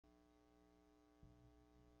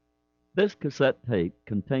This cassette tape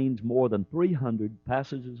contains more than 300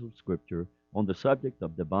 passages of Scripture on the subject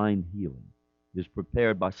of divine healing. It is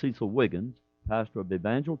prepared by Cecil Wiggins, pastor of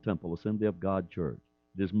Evangel Temple Assembly of God Church.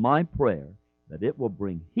 It is my prayer that it will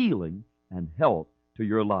bring healing and health to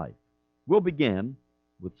your life. We'll begin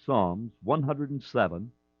with Psalms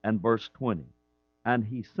 107 and verse 20. And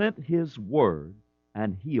he sent his word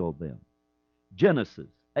and healed them. Genesis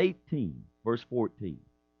 18, verse 14.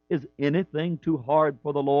 Is anything too hard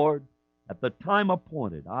for the Lord? At the time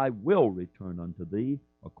appointed I will return unto thee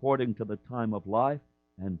according to the time of life,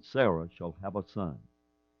 and Sarah shall have a son.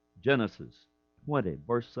 Genesis 20,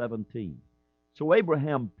 verse 17. So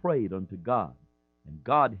Abraham prayed unto God, and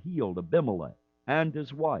God healed Abimelech and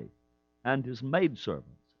his wife and his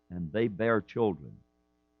maidservants, and they bare children.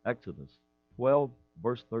 Exodus 12,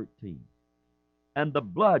 verse 13. And the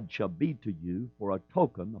blood shall be to you for a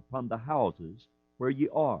token upon the houses where ye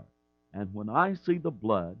are. And when I see the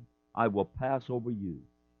blood, I will pass over you.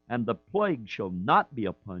 And the plague shall not be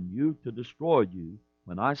upon you to destroy you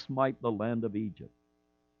when I smite the land of Egypt.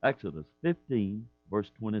 Exodus 15, verse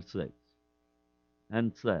 26.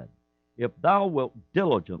 And said, If thou wilt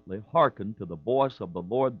diligently hearken to the voice of the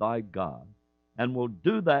Lord thy God, and wilt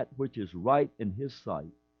do that which is right in his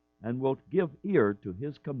sight, and wilt give ear to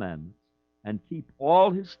his commandments, and keep all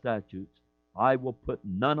his statutes, I will put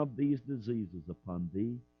none of these diseases upon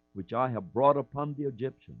thee, which I have brought upon the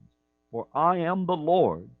Egyptians, for I am the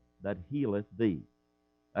Lord that healeth thee.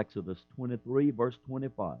 Exodus 23, verse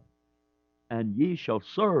 25. And ye shall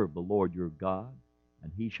serve the Lord your God,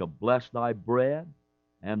 and he shall bless thy bread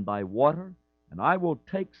and thy water, and I will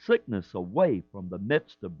take sickness away from the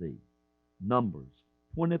midst of thee. Numbers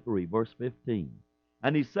 23, verse 15.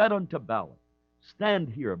 And he said unto Balak, Stand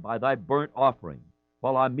here by thy burnt offering,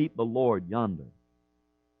 while I meet the Lord yonder.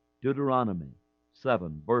 Deuteronomy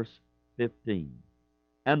 7, verse 15.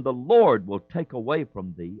 And the Lord will take away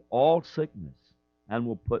from thee all sickness, and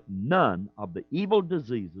will put none of the evil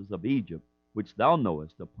diseases of Egypt, which thou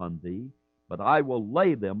knowest, upon thee, but I will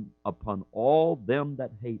lay them upon all them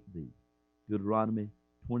that hate thee. Deuteronomy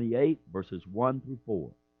 28, verses 1 through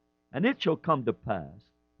 4. And it shall come to pass,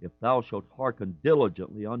 if thou shalt hearken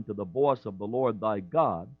diligently unto the voice of the Lord thy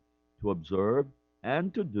God, to observe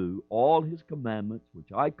and to do all his commandments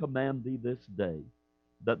which I command thee this day,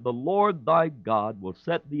 that the Lord thy God will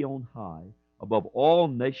set thee on high above all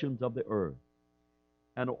nations of the earth.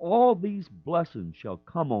 And all these blessings shall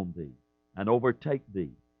come on thee, and overtake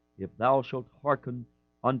thee, if thou shalt hearken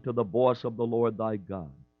unto the voice of the Lord thy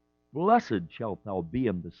God. Blessed shalt thou be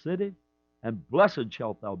in the city, and blessed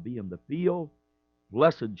shalt thou be in the field.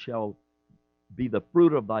 Blessed shall be the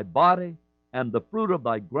fruit of thy body, and the fruit of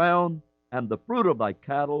thy ground, and the fruit of thy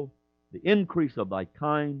cattle, the increase of thy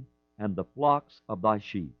kind, and the flocks of thy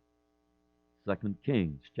sheep. 2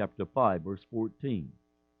 Kings chapter 5, verse 14.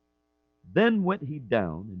 Then went he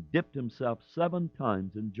down and dipped himself 7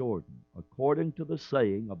 times in Jordan, according to the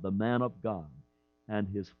saying of the man of God, and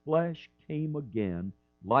his flesh came again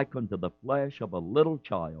like unto the flesh of a little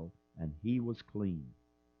child, and he was clean.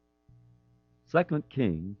 2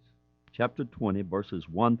 Kings chapter 20, verses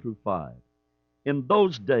 1 through 5. In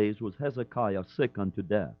those days was Hezekiah sick unto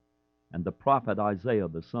death, and the prophet Isaiah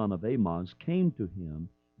the son of Amoz came to him,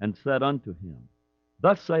 and said unto him,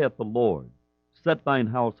 Thus saith the Lord, Set thine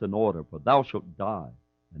house in order, for thou shalt die,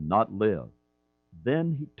 and not live.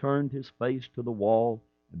 Then he turned his face to the wall,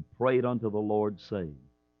 and prayed unto the Lord, saying,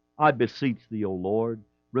 I beseech thee, O Lord,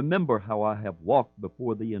 remember how I have walked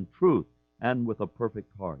before thee in truth and with a perfect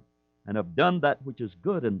heart, and have done that which is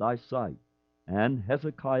good in thy sight. And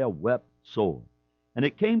Hezekiah wept sore. And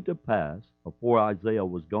it came to pass, before Isaiah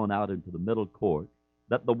was gone out into the middle court,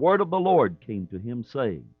 that the word of the Lord came to him,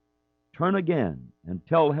 saying, Turn again, and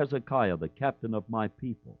tell Hezekiah the captain of my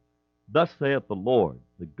people, Thus saith the Lord,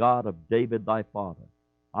 the God of David thy father,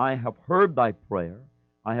 I have heard thy prayer,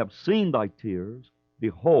 I have seen thy tears.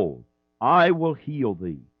 Behold, I will heal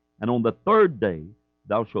thee, and on the 3rd day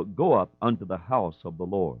thou shalt go up unto the house of the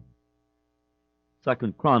Lord.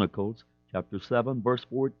 2 Chronicles chapter 7, verse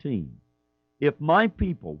 14. If my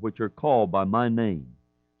people, which are called by my name,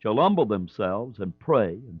 shall humble themselves, and pray,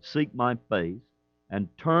 and seek my face, and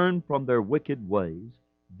turn from their wicked ways,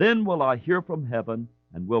 then will I hear from heaven,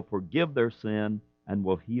 and will forgive their sin, and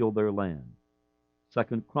will heal their land.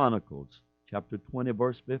 2 Chronicles chapter 20,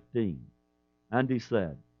 verse 15. And he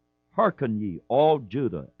said, Hearken ye, all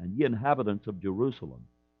Judah, and ye inhabitants of Jerusalem,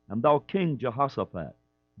 and thou King Jehoshaphat,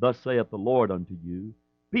 Thus saith the Lord unto you,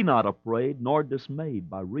 Be not afraid nor dismayed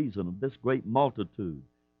by reason of this great multitude,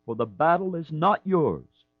 for the battle is not yours,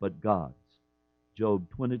 but God's. Job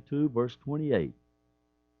 22, verse 28.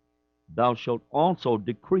 Thou shalt also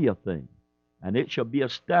decree a thing, and it shall be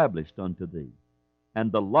established unto thee,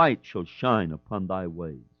 and the light shall shine upon thy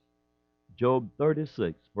ways. Job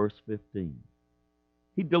 36, verse 15.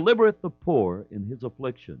 He delivereth the poor in his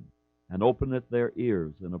affliction, and openeth their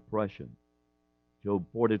ears in oppression. Job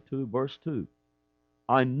 42, verse 2.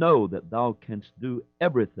 I know that thou canst do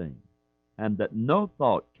everything, and that no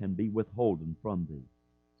thought can be withholden from thee.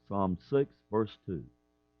 Psalm 6, verse 2.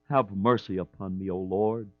 Have mercy upon me, O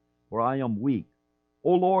Lord, for I am weak.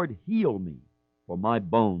 O Lord, heal me, for my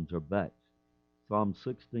bones are vexed. Psalm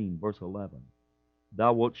 16, verse 11.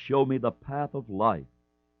 Thou wilt show me the path of life.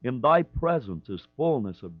 In thy presence is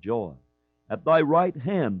fullness of joy. At thy right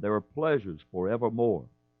hand there are pleasures forevermore.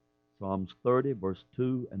 Psalms 30, verse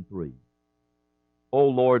 2 and 3. O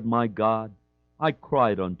Lord my God, I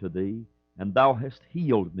cried unto thee, and thou hast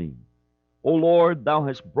healed me. O Lord, thou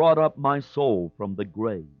hast brought up my soul from the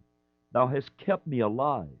grave. Thou hast kept me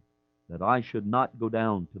alive, that I should not go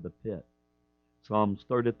down to the pit. Psalms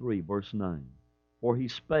 33, verse 9. For he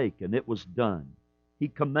spake, and it was done. He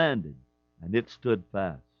commanded, and it stood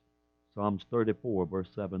fast. Psalms 34, verse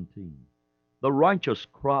 17. The righteous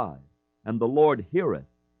cry, and the Lord heareth,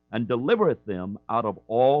 and delivereth them out of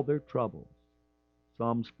all their troubles.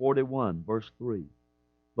 Psalms 41, verse 3.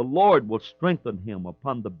 The Lord will strengthen him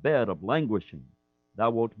upon the bed of languishing. Thou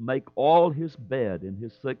wilt make all his bed in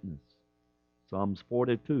his sickness. Psalms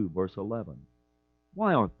 42, verse 11.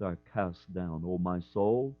 Why art thou cast down, O my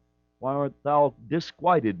soul? Why art thou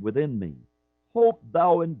disquieted within me? Hope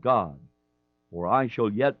thou in God, for I shall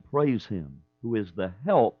yet praise him, who is the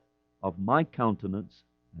health of my countenance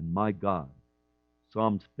and my God.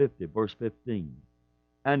 Psalms 50, verse 15.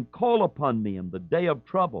 And call upon me in the day of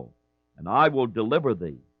trouble, and I will deliver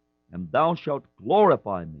thee, and thou shalt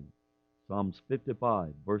glorify me. Psalms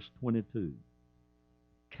 55, verse 22.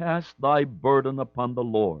 Cast thy burden upon the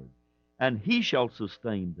Lord, and he shall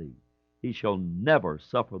sustain thee. He shall never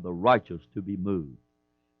suffer the righteous to be moved.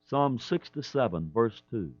 Psalm 67, verse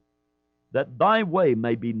 2. That thy way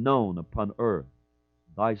may be known upon earth,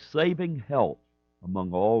 thy saving health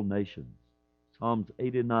among all nations. Psalms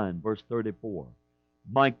 89, verse 34.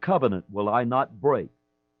 My covenant will I not break,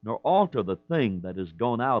 nor alter the thing that is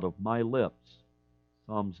gone out of my lips.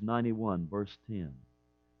 Psalms 91, verse 10.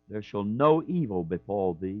 There shall no evil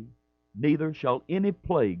befall thee, neither shall any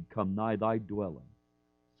plague come nigh thy dwelling.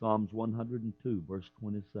 Psalms 102, verse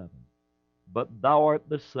 27. But thou art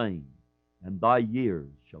the same, and thy years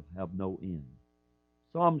shall have no end.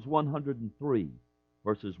 Psalms 103,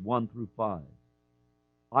 verses 1 through 5.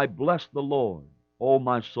 I bless the Lord, O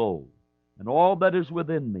my soul, and all that is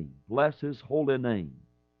within me, bless his holy name.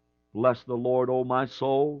 Bless the Lord, O my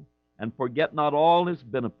soul, and forget not all his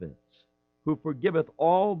benefits, who forgiveth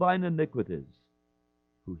all thine iniquities,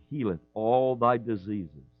 who healeth all thy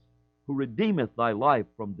diseases, who redeemeth thy life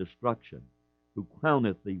from destruction, who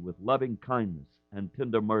crowneth thee with loving kindness and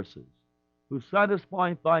tender mercies, who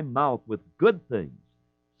satisfieth thy mouth with good things,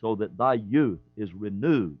 so that thy youth is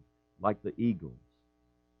renewed like the eagles.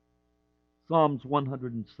 Psalms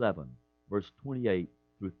 107, verse 28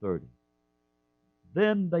 through 30.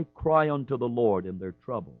 Then they cry unto the Lord in their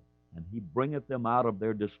trouble, and he bringeth them out of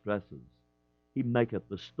their distresses. He maketh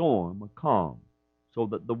the storm a calm, so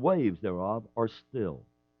that the waves thereof are still.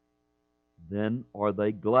 Then are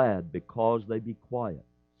they glad because they be quiet.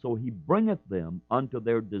 So he bringeth them unto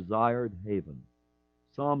their desired haven.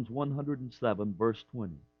 Psalms 107, verse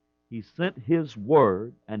 20. He sent his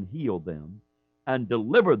word and healed them, and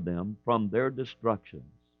delivered them from their destructions.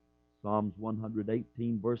 Psalms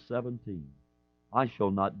 118, verse 17. I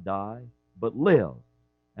shall not die, but live,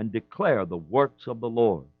 and declare the works of the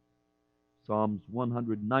Lord. Psalms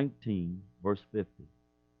 119, verse 50.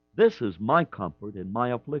 This is my comfort in my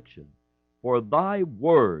affliction, for thy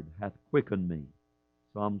word hath quickened me.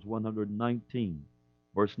 Psalms 119,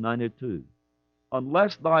 verse 92.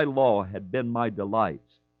 Unless thy law had been my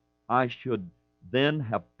delights, I should then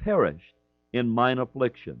have perished in mine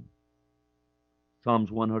affliction.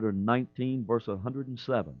 Psalms 119, verse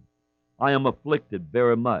 107. I am afflicted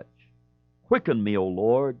very much. Quicken me, O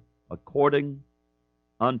Lord, according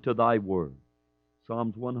unto thy word.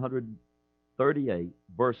 Psalms 138,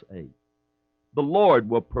 verse 8. The Lord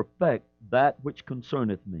will perfect that which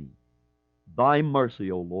concerneth me. Thy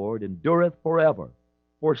mercy, O Lord, endureth forever.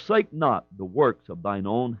 Forsake not the works of thine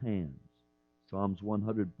own hands. Psalms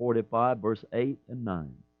 145, verse 8 and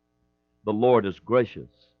 9. The Lord is gracious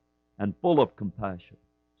and full of compassion,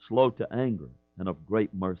 slow to anger, and of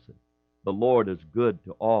great mercy. The Lord is good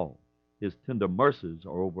to all. His tender mercies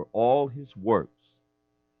are over all his works.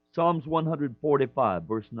 Psalms 145,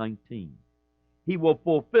 verse 19. He will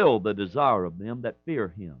fulfill the desire of them that fear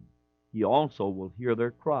him. He also will hear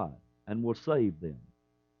their cry and will save them.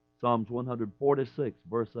 Psalms 146,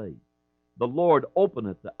 verse 8. The Lord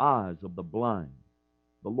openeth the eyes of the blind.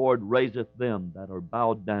 The Lord raiseth them that are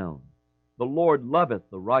bowed down. The Lord loveth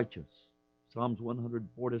the righteous. Psalms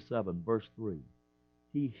 147, verse 3.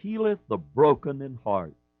 He healeth the broken in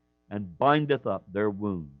heart, and bindeth up their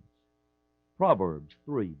wounds. Proverbs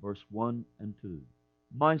 3, verse 1 and 2.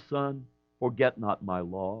 My son, forget not my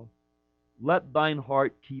law. Let thine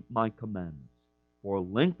heart keep my commandments. For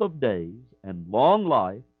length of days, and long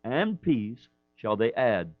life, and peace shall they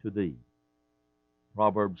add to thee.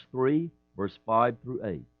 Proverbs 3, verse 5 through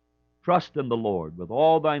 8. Trust in the Lord with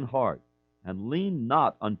all thine heart, and lean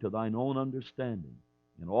not unto thine own understanding.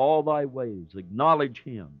 In all thy ways acknowledge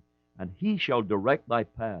him, and he shall direct thy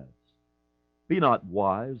paths. Be not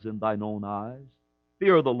wise in thine own eyes.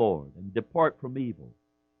 Fear the Lord, and depart from evil.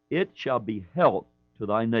 It shall be health to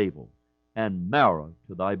thy navel, and marrow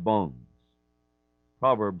to thy bones.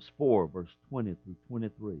 Proverbs 4, verse 20 through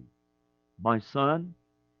 23. My son,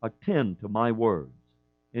 attend to my words.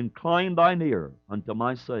 Incline thine ear unto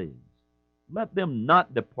my sayings. Let them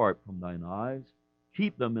not depart from thine eyes.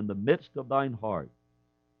 Keep them in the midst of thine heart.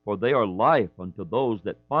 For they are life unto those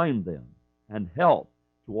that find them, and health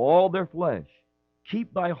to all their flesh.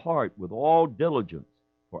 Keep thy heart with all diligence,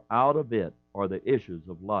 for out of it are the issues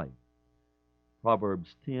of life.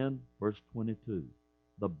 Proverbs 10, verse 22.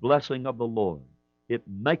 The blessing of the Lord, it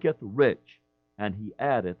maketh rich, and he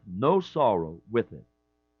addeth no sorrow with it.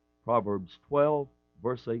 Proverbs 12,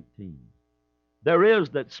 verse 18. There is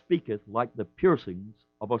that speaketh like the piercings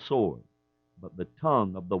of a sword, but the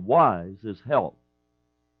tongue of the wise is health.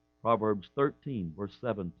 Proverbs 13, verse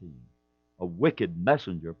 17. A wicked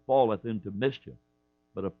messenger falleth into mischief,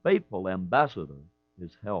 but a faithful ambassador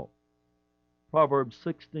is health. Proverbs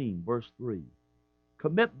 16, verse 3.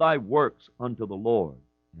 Commit thy works unto the Lord,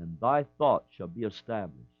 and thy thoughts shall be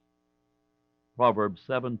established. Proverbs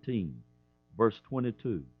 17, verse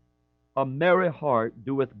 22. A merry heart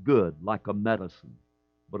doeth good like a medicine,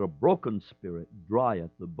 but a broken spirit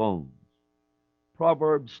drieth the bones.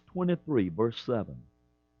 Proverbs 23, verse 7.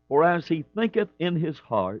 For as he thinketh in his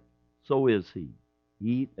heart, so is he.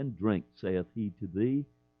 Eat and drink, saith he to thee,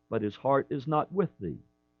 but his heart is not with thee.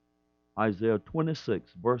 Isaiah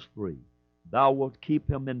 26, verse 3. Thou wilt keep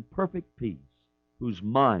him in perfect peace, whose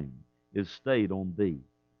mind is stayed on thee,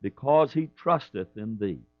 because he trusteth in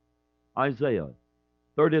thee. Isaiah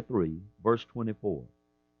 33, verse 24.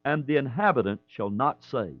 And the inhabitant shall not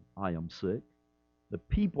say, I am sick. The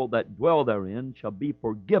people that dwell therein shall be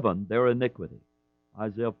forgiven their iniquity.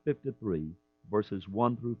 Isaiah 53, verses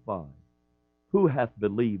 1 through 5. Who hath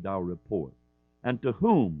believed our report? And to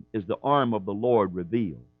whom is the arm of the Lord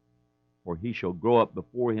revealed? For he shall grow up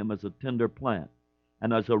before him as a tender plant,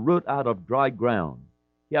 and as a root out of dry ground.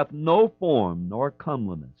 He hath no form nor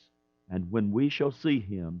comeliness, and when we shall see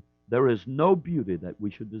him, there is no beauty that we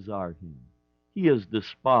should desire him. He is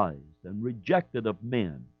despised and rejected of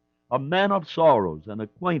men, a man of sorrows and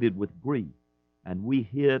acquainted with grief. And we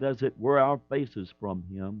hid as it were our faces from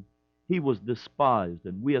him. He was despised,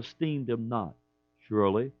 and we esteemed him not.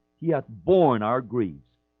 Surely he hath borne our griefs,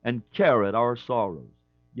 and carried our sorrows.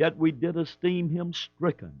 Yet we did esteem him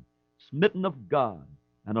stricken, smitten of God,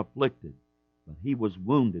 and afflicted. But he was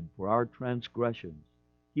wounded for our transgressions.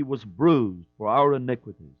 He was bruised for our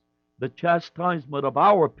iniquities. The chastisement of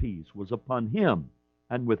our peace was upon him,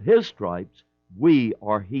 and with his stripes we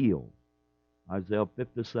are healed. Isaiah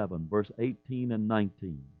 57, verse 18 and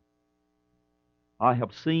 19. I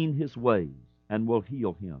have seen his ways, and will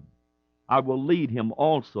heal him. I will lead him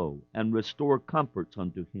also, and restore comforts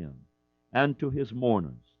unto him, and to his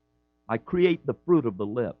mourners. I create the fruit of the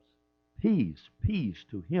lips. Peace, peace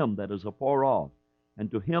to him that is afar off, and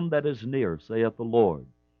to him that is near, saith the Lord,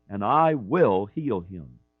 and I will heal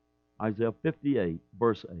him. Isaiah 58,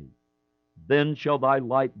 verse 8. Then shall thy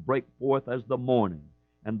light break forth as the morning,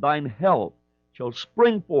 and thine health shall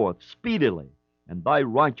spring forth speedily, and thy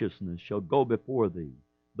righteousness shall go before thee.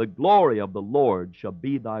 The glory of the Lord shall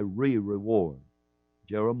be thy reward.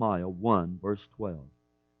 Jeremiah 1, verse 12.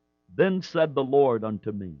 Then said the Lord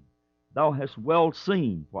unto me, Thou hast well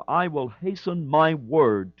seen, for I will hasten my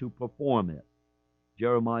word to perform it.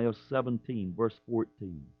 Jeremiah 17, verse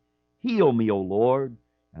 14. Heal me, O Lord,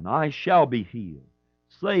 and I shall be healed.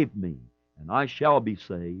 Save me, and I shall be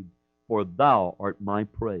saved, for thou art my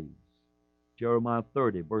praise. Jeremiah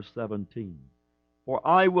 30, verse 17. For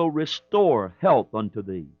I will restore health unto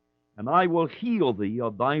thee, and I will heal thee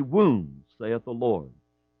of thy wounds, saith the Lord,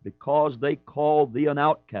 because they call thee an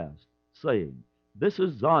outcast, saying, This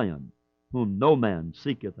is Zion, whom no man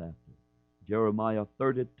seeketh after. Jeremiah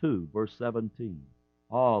 32, verse 17.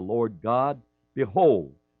 Ah, Lord God,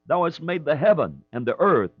 behold, thou hast made the heaven and the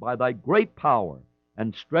earth by thy great power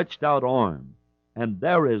and stretched out arm, and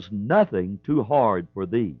there is nothing too hard for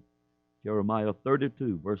thee. Jeremiah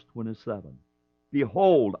 32, verse 27.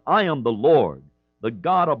 Behold, I am the Lord, the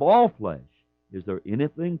God of all flesh. Is there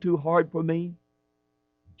anything too hard for me?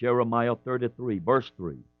 Jeremiah 33, verse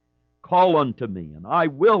 3. Call unto me, and I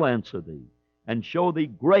will answer thee, and show thee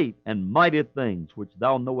great and mighty things which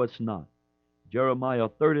thou knowest not. Jeremiah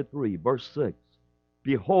 33, verse 6.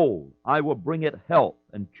 Behold, I will bring it health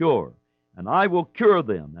and cure, and I will cure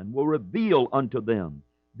them, and will reveal unto them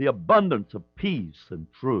the abundance of peace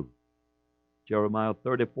and truth. Jeremiah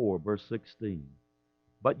 34, verse 16.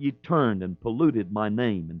 But ye turned and polluted my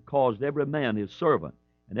name, and caused every man his servant,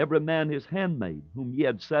 and every man his handmaid, whom ye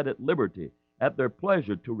had set at liberty, at their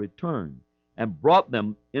pleasure to return, and brought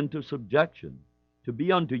them into subjection, to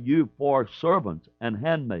be unto you for servants and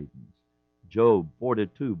handmaidens. Job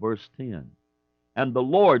 42, verse 10. And the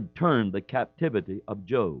Lord turned the captivity of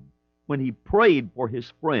Job. When he prayed for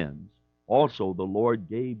his friends, also the Lord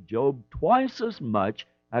gave Job twice as much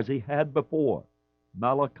as he had before.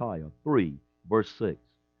 Malachi 3, verse 6.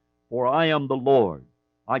 For I am the Lord,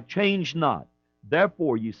 I change not.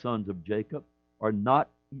 Therefore, ye sons of Jacob are not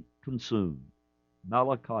consumed.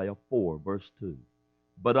 Malachi 4, verse 2.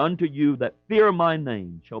 But unto you that fear my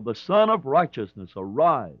name shall the Son of Righteousness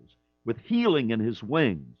arise with healing in his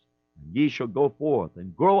wings, and ye shall go forth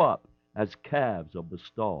and grow up as calves of the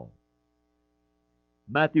stall.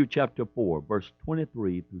 Matthew chapter 4, verse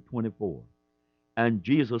 23 through 24. And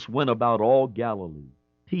Jesus went about all Galilee,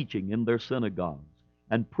 teaching in their synagogues,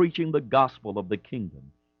 and preaching the gospel of the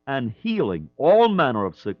kingdom, and healing all manner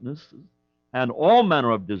of sicknesses and all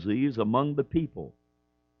manner of disease among the people.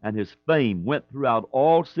 And his fame went throughout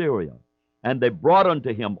all Syria, and they brought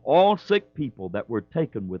unto him all sick people that were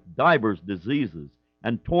taken with divers diseases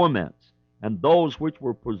and torments, and those which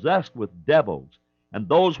were possessed with devils, and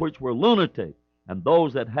those which were lunatic, and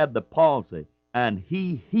those that had the palsy, and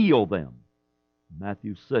he healed them.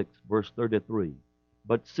 Matthew 6, verse 33.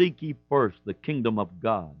 But seek ye first the kingdom of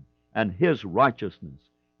God, and his righteousness,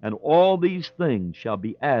 and all these things shall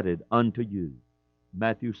be added unto you.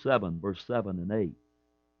 Matthew 7, verse 7 and 8.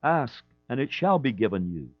 Ask, and it shall be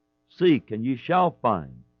given you. Seek, and ye shall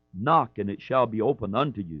find. Knock, and it shall be opened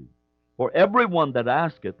unto you. For every one that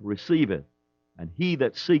asketh receiveth, and he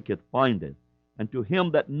that seeketh findeth, and to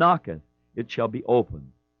him that knocketh it shall be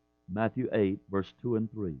opened. Matthew 8, verse 2 and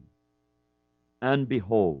 3. And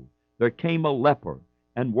behold, there came a leper,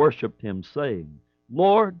 and worshipped him, saying,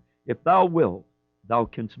 Lord, if thou wilt, thou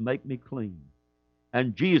canst make me clean.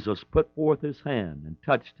 And Jesus put forth his hand, and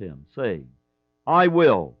touched him, saying, I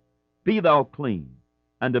will, be thou clean.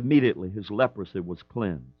 And immediately his leprosy was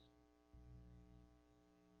cleansed.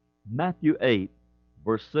 Matthew 8,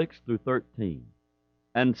 verse 6 through 13.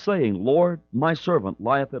 And saying, Lord, my servant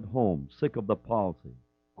lieth at home, sick of the palsy,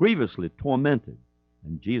 grievously tormented.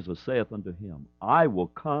 And Jesus saith unto him, I will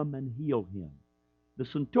come and heal him. The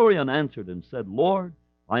centurion answered and said, Lord,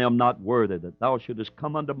 I am not worthy that thou shouldest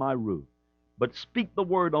come under my roof, but speak the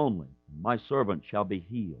word only, and my servant shall be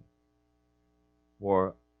healed.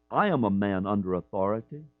 For I am a man under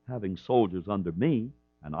authority, having soldiers under me,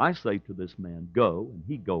 and I say to this man, Go, and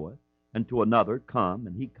he goeth, and to another, Come,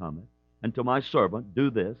 and he cometh, and to my servant, Do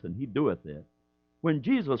this, and he doeth it. When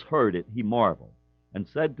Jesus heard it, he marveled, and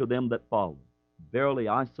said to them that followed, Verily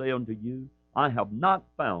I say unto you, I have not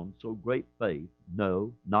found so great faith,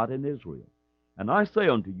 no, not in Israel. And I say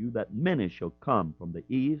unto you that many shall come from the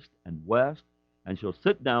east and west, and shall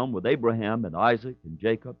sit down with Abraham and Isaac and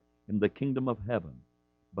Jacob in the kingdom of heaven.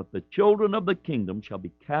 But the children of the kingdom shall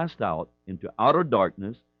be cast out into outer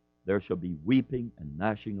darkness. There shall be weeping and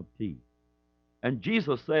gnashing of teeth. And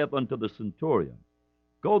Jesus saith unto the centurion,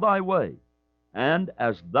 Go thy way, and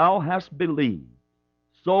as thou hast believed,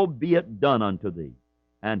 so be it done unto thee.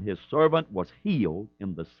 And his servant was healed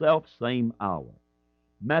in the selfsame hour.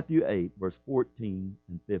 Matthew 8, verse 14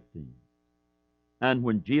 and 15. And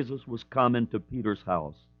when Jesus was come into Peter's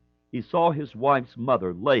house, he saw his wife's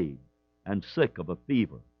mother laid and sick of a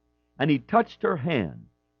fever. And he touched her hand,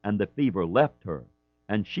 and the fever left her,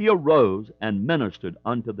 and she arose and ministered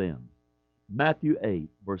unto them. Matthew 8,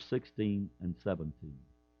 verse 16 and 17.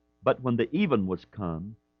 But when the even was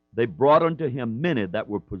come, they brought unto him many that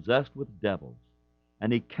were possessed with devils.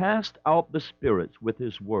 And he cast out the spirits with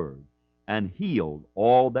his word, and healed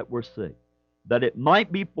all that were sick, that it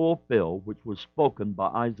might be fulfilled which was spoken by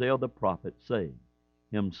Isaiah the prophet, saying,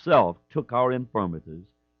 Himself took our infirmities,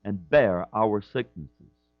 and bare our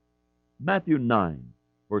sicknesses. Matthew 9,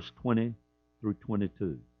 verse 20 through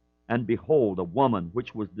 22. And behold, a woman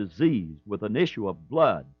which was diseased with an issue of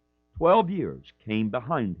blood 12 years came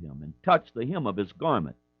behind him, and touched the hem of his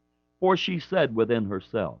garment. For she said within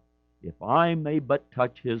herself, If I may but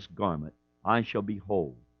touch his garment, I shall be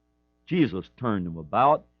whole. Jesus turned him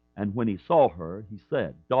about, and when he saw her, he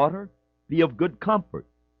said, Daughter, be of good comfort.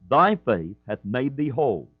 Thy faith hath made thee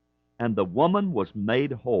whole. And the woman was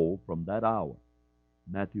made whole from that hour.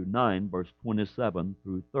 Matthew 9, verse 27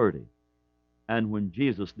 through 30. And when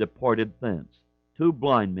Jesus departed thence, 2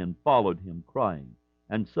 blind men followed him, crying,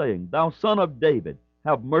 and saying, Thou Son of David,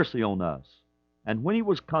 have mercy on us. And when he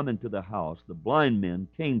was come into the house, the blind men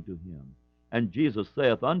came to him. And Jesus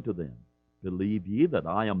saith unto them, Believe ye that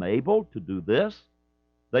I am able to do this?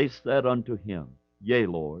 They said unto him, Yea,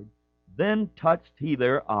 Lord. Then touched he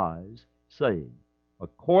their eyes, saying,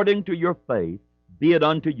 According to your faith be it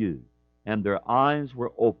unto you. And their eyes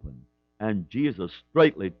were opened. And Jesus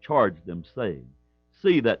straitly charged them, saying,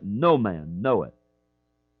 See that no man know it.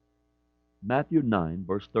 Matthew 9,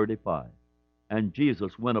 verse 35. And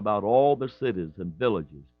Jesus went about all the cities and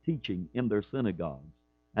villages, teaching in their synagogues,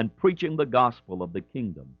 and preaching the gospel of the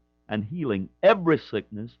kingdom, and healing every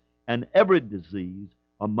sickness and every disease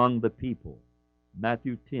among the people.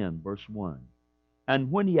 Matthew 10, verse 1.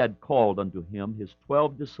 And when he had called unto him his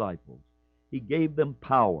 12 disciples, he gave them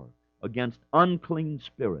power against unclean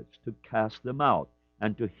spirits to cast them out,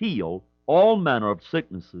 and to heal all manner of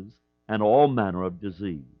sicknesses and all manner of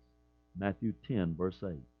disease. Matthew 10, verse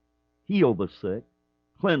 8. Heal the sick,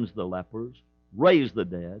 cleanse the lepers, raise the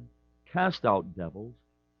dead, cast out devils.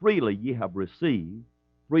 Freely ye have received,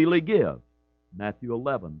 freely give. Matthew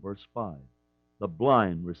 11, verse 5. The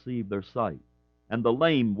blind receive their sight, and the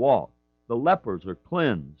lame walk. The lepers are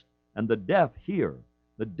cleansed, and the deaf hear.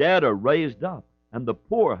 The dead are raised up, and the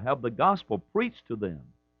poor have the gospel preached to them.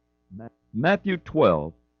 Matthew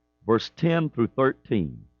 12, verse 10 through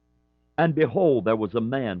 13. And behold, there was a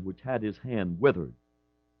man which had his hand withered.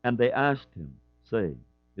 And they asked him, saying,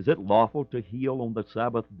 Is it lawful to heal on the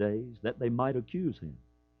Sabbath days? That they might accuse him.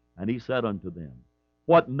 And he said unto them,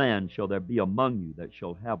 What man shall there be among you that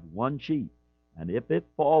shall have one sheep, and if it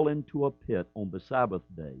fall into a pit on the Sabbath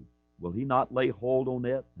day, will he not lay hold on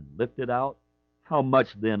it and lift it out? How much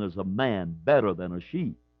then is a man better than a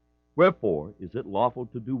sheep? Wherefore is it lawful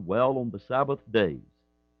to do well on the Sabbath days?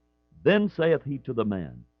 Then saith he to the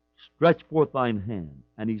man, Stretch forth thine hand.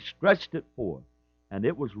 And he stretched it forth, and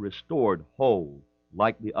it was restored whole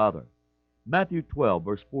like the other. Matthew 12,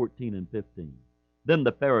 verse 14 and 15. Then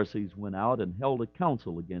the Pharisees went out and held a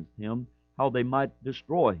council against him, how they might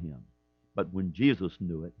destroy him. But when Jesus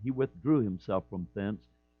knew it, he withdrew himself from thence,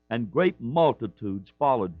 and great multitudes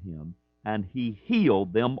followed him, and he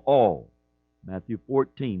healed them all. Matthew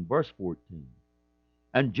 14, verse 14.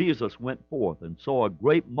 And Jesus went forth and saw a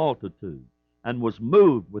great multitude, and was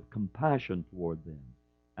moved with compassion toward them,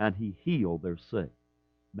 and he healed their sick.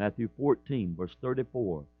 Matthew 14, verse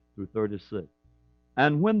 34 through 36.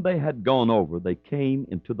 And when they had gone over, they came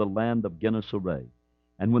into the land of Gennesaret.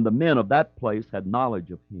 And when the men of that place had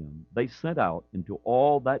knowledge of him, they sent out into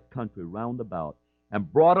all that country round about,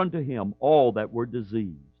 and brought unto him all that were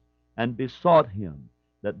diseased, and besought him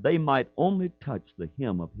that they might only touch the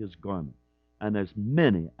hem of his garment. And as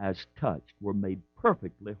many as touched were made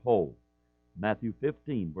perfectly whole. Matthew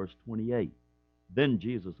 15, verse 28. Then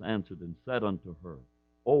Jesus answered and said unto her,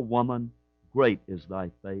 O woman, great is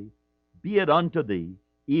thy faith. Be it unto thee,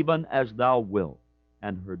 even as thou wilt.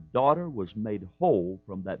 And her daughter was made whole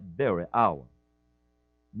from that very hour.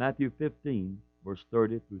 Matthew 15, verse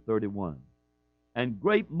 30 through 31. And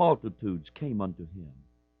great multitudes came unto him,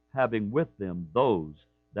 having with them those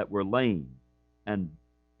that were lame, and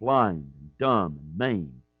blind, and dumb, and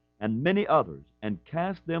maimed, and many others, and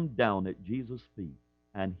cast them down at Jesus' feet.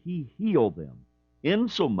 And he healed them,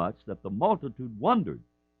 insomuch that the multitude wondered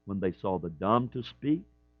when they saw the dumb to speak,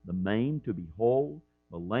 the maimed to be whole,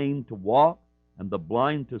 the lame to walk, and the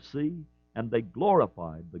blind to see, and they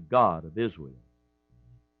glorified the God of Israel.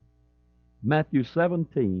 Matthew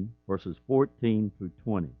 17, verses 14 through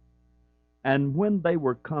 20. And when they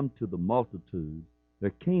were come to the multitude, there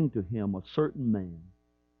came to him a certain man,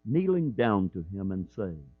 kneeling down to him, and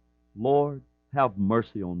saying, Lord, have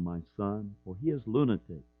mercy on my son, for he is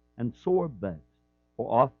lunatic, and sore vexed.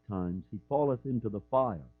 For oft times he falleth into the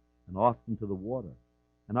fire, and oft into the water.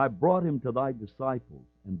 And I brought him to thy disciples,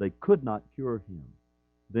 and they could not cure him.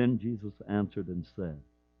 Then Jesus answered and said,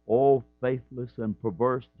 O faithless and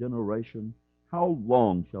perverse generation, how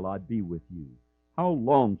long shall I be with you? How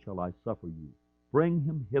long shall I suffer you? Bring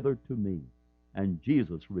him hither to me. And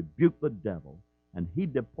Jesus rebuked the devil, and he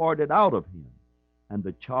departed out of him. And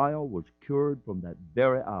the child was cured from that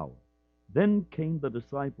very hour. Then came the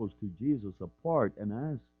disciples to Jesus apart and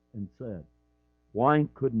asked and said, Why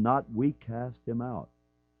could not we cast him out?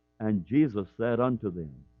 And Jesus said unto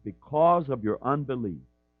them, Because of your unbelief.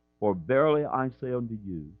 For verily I say unto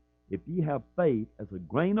you, if ye have faith as a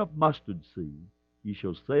grain of mustard seed, ye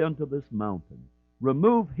shall say unto this mountain,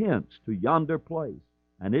 Remove hence to yonder place,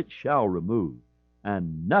 and it shall remove,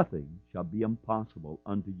 and nothing shall be impossible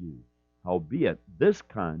unto you. Howbeit this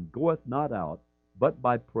kind goeth not out, but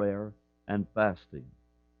by prayer and fasting.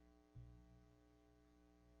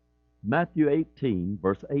 Matthew 18,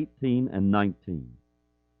 verse 18 and 19.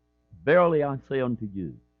 Verily I say unto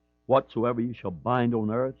you, whatsoever you shall bind on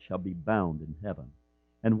earth shall be bound in heaven,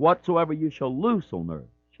 and whatsoever you shall loose on earth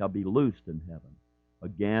shall be loosed in heaven.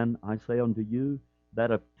 Again I say unto you, that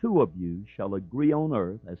if two of you shall agree on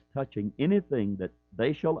earth as touching anything that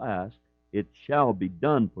they shall ask, it shall be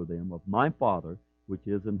done for them of my Father which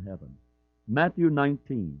is in heaven. Matthew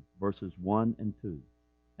 19, verses 1 and 2.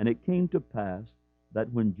 And it came to pass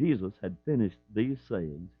that when Jesus had finished these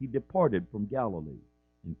sayings, he departed from Galilee,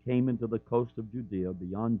 and came into the coast of Judea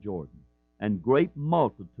beyond Jordan. And great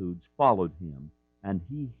multitudes followed him, and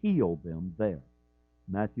he healed them there.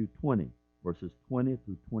 Matthew 20, verses 20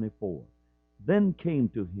 through 24. Then came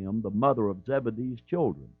to him the mother of Zebedee's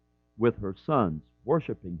children, with her sons,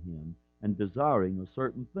 worshiping him, and desiring a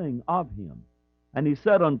certain thing of him. And he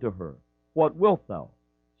said unto her, What wilt thou?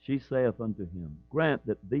 She saith unto him, Grant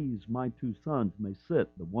that these my two sons may sit,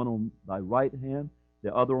 the one on thy right hand,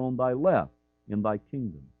 the other on thy left, in thy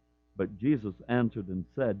kingdom. But Jesus answered and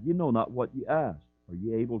said, Ye know not what ye ask. Are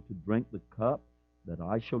ye able to drink the cup that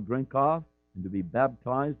I shall drink of, and to be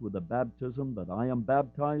baptized with the baptism that I am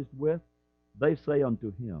baptized with? They say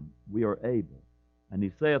unto him, We are able. And he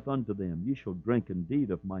saith unto them, Ye shall drink indeed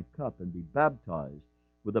of my cup, and be baptized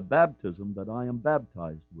with the baptism that I am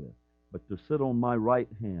baptized with. But to sit on my right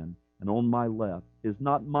hand and on my left is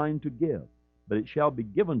not mine to give, but it shall be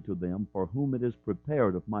given to them for whom it is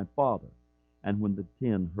prepared of my Father. And when the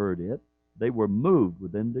 10 heard it, they were moved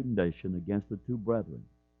with indignation against the two brethren.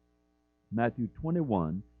 Matthew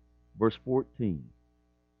 21, verse 14.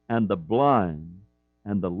 And the blind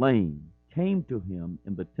and the lame came to him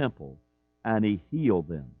in the temple, and he healed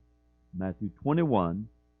them. Matthew 21,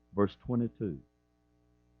 verse 22.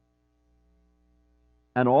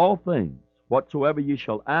 And all things, whatsoever ye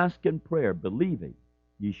shall ask in prayer, believing,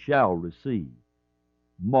 ye shall receive.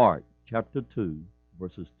 Mark chapter 2,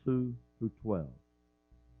 verses 2 through 12.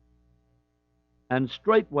 And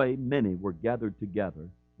straightway many were gathered together,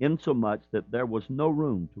 insomuch that there was no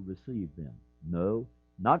room to receive them, no,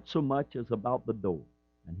 not so much as about the door.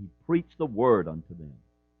 And he preached the word unto them.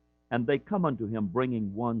 And they come unto him,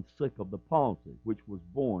 bringing one sick of the palsy, which was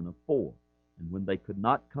born of 4. And when they could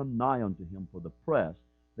not come nigh unto him for the press,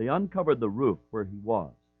 they uncovered the roof where he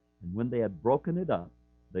was. And when they had broken it up,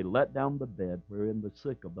 they let down the bed wherein the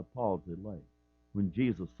sick of the palsy lay. When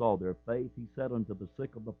Jesus saw their faith, he said unto the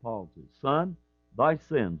sick of the palsy, Son, thy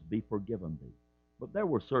sins be forgiven thee. But there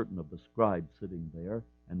were certain of the scribes sitting there,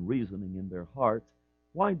 and reasoning in their hearts,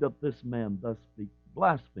 Why doth this man thus speak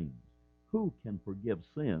blasphemies? Who can forgive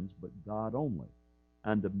sins but God only?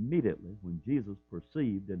 And immediately, when Jesus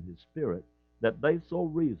perceived in his spirit that they so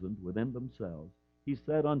reasoned within themselves, he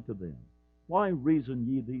said unto them, Why reason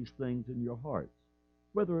ye these things in your hearts?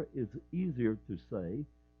 Whether it is easier to say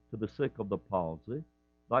to the sick of the palsy,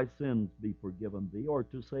 Thy sins be forgiven thee, or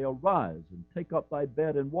to say, Arise, and take up thy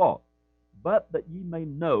bed and walk. But that ye may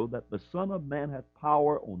know that the Son of Man hath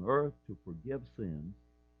power on earth to forgive sins,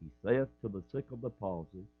 he saith to the sick of the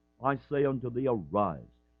palsy, I say unto thee, Arise,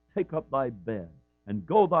 take up thy bed, and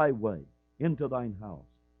go thy way into thine house.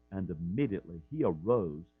 And immediately he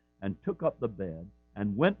arose, and took up the bed,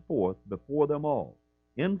 and went forth before them all,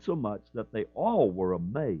 insomuch that they all were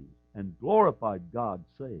amazed, and glorified God,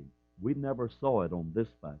 saying, We never saw it on this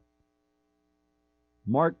fashion.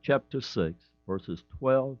 Mark chapter 6, verses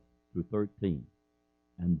 12 through 13.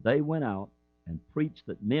 And they went out and preached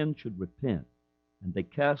that men should repent, and they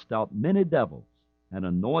cast out many devils, and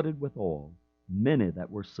anointed with oil many that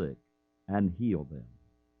were sick, and healed them.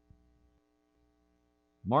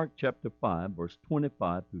 Mark chapter 5, verse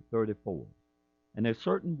 25 through 34. And a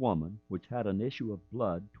certain woman, which had an issue of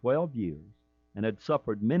blood 12 years, and had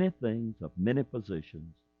suffered many things of many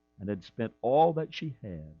physicians, and had spent all that she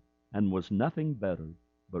had, and was nothing bettered,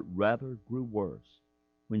 but rather grew worse,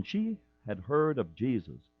 when she had heard of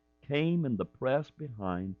Jesus, came in the press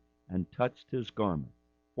behind, and touched his garment.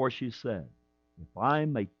 For she said, If I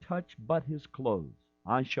may touch but his clothes,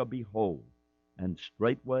 I shall be whole. And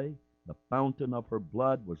straightway the fountain of her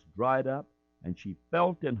blood was dried up, and she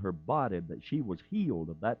felt in her body that she was healed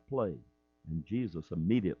of that plague. And Jesus,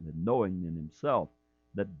 immediately knowing in himself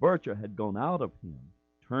that virtue had gone out of him,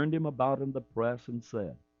 turned him about in the press, and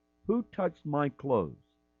said, Who touched my clothes?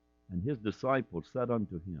 And his disciples said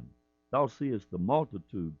unto him, Thou seest the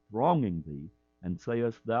multitude thronging thee, and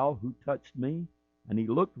sayest thou, Who touched me? And he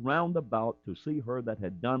looked round about to see her that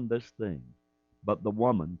had done this thing. But the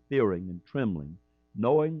woman, fearing and trembling,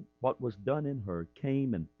 knowing what was done in her,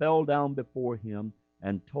 came and fell down before him,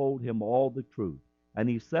 and told him all the truth. And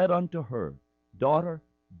he said unto her, Daughter,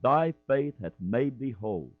 thy faith hath made thee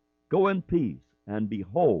whole. Go in peace, and be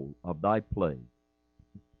whole of thy plague.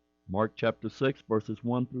 Mark chapter 6, verses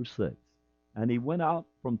 1 through 6. And he went out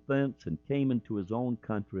from thence, and came into his own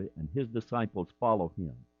country, and his disciples followed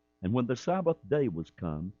him. And when the Sabbath day was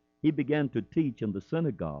come, he began to teach in the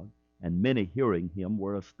synagogue, and many hearing him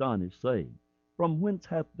were astonished, saying, From whence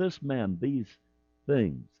hath this man these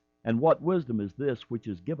things? And what wisdom is this which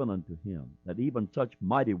is given unto him, that even such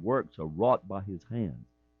mighty works are wrought by his hands?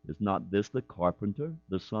 Is not this the carpenter,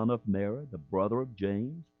 the son of Mary, the brother of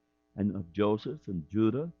James, and of Joseph, and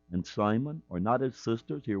Judah, and Simon? Are not his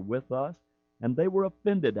sisters here with us? And they were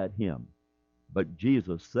offended at him. But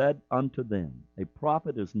Jesus said unto them, A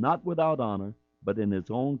prophet is not without honor, but in his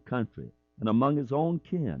own country, and among his own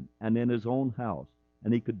kin, and in his own house.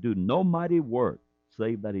 And he could do no mighty work,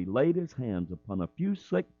 save that he laid his hands upon a few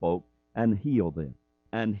sick folk, and healed them.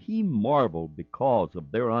 And he marveled because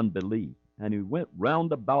of their unbelief. And he went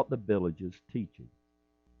round about the villages, teaching.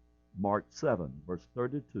 Mark 7, verse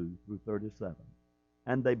 32 through 37.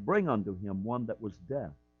 And they bring unto him one that was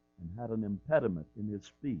deaf, and had an impediment in his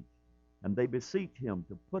speech. And they beseech him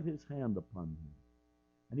to put his hand upon him.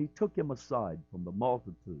 And he took him aside from the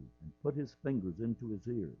multitude, and put his fingers into his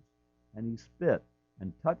ears. And he spit,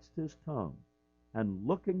 and touched his tongue. And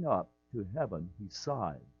looking up to heaven, he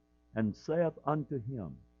sighed, and saith unto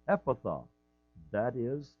him, Ephphatha, that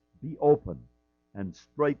is, be open. And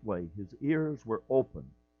straightway his ears were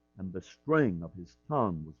opened, and the string of his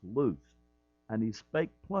tongue was loosed. And he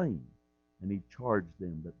spake plain, and he charged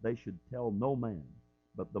them that they should tell no man.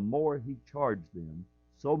 But the more he charged them,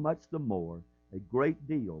 so much the more, a great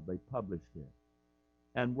deal they published it,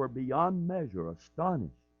 and were beyond measure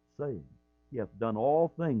astonished, saying, He hath done all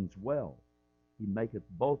things well. He maketh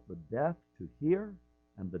both the deaf to hear,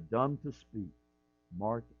 and the dumb to speak.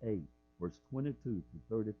 Mark 8, verse 22 to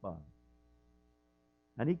 35.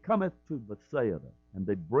 And he cometh to Bethsaida, and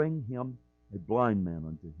they bring him a blind man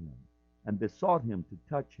unto him, and besought him to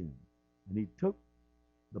touch him. And he took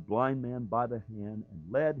the blind man by the hand,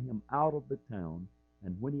 and led him out of the town.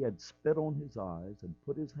 And when he had spit on his eyes, and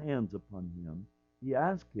put his hands upon him, he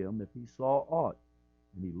asked him if he saw aught.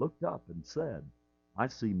 And he looked up and said, I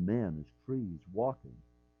see men as trees walking.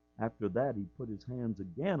 After that he put his hands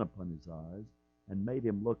again upon his eyes, and made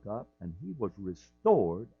him look up, and he was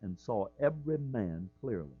restored, and saw every man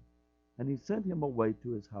clearly. And he sent him away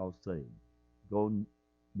to his house, saying,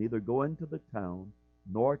 Neither go into the town,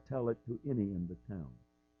 nor tell it to any in the town.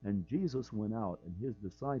 And Jesus went out, and his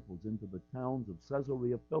disciples, into the towns of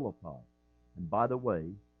Caesarea Philippi. And by the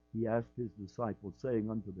way, he asked his disciples, saying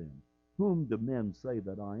unto them, Whom do men say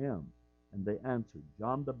that I am? And they answered,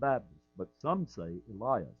 John the Baptist, but some say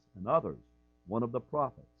Elias, and others, one of the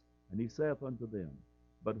prophets. And he saith unto them,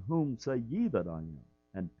 But whom say ye that I am?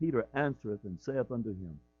 And Peter answereth and saith unto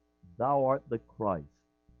him, Thou art the Christ.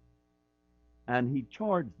 And he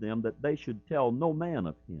charged them that they should tell no man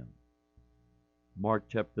of him. Mark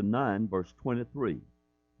chapter 9, verse 23.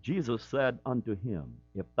 Jesus said unto him,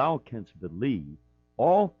 If thou canst believe,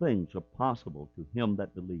 all things are possible to him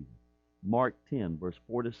that believeth. Mark 10, verse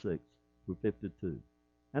 46 through 52.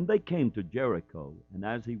 And they came to Jericho, and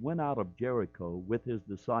as he went out of Jericho with his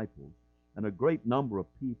disciples, and a great number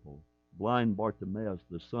of people, blind Bartimaeus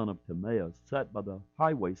the son of Timaeus sat by the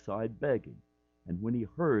highway side begging. And when he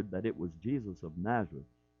heard that it was Jesus of Nazareth,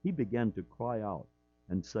 he began to cry out,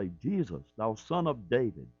 and say, Jesus, thou son of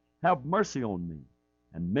David, have mercy on me.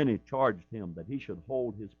 And many charged him that he should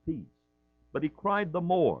hold his peace. But he cried the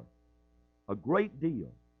more, a great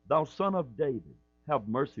deal, Thou son of David, have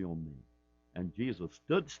mercy on me. And Jesus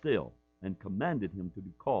stood still, and commanded him to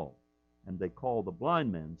be called. And they called the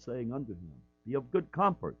blind man, saying unto him, Be of good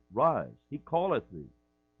comfort, rise, he calleth thee.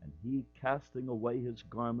 And he, casting away his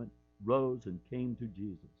garment, rose and came to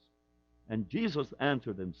Jesus. And Jesus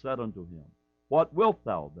answered and said unto him, What wilt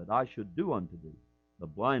thou that I should do unto thee? The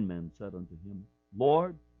blind man said unto him,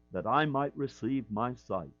 Lord, that I might receive my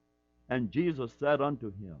sight. And Jesus said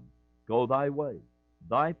unto him, Go thy way,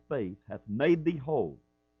 thy faith hath made thee whole.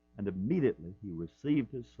 And immediately he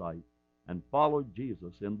received his sight, and followed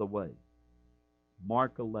Jesus in the way.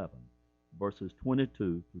 Mark 11, verses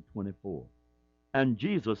 22 through 24. And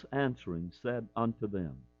Jesus answering said unto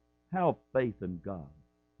them, Have faith in God.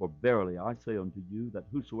 For verily I say unto you, that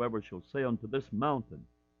whosoever shall say unto this mountain,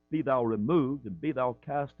 Be thou removed, and be thou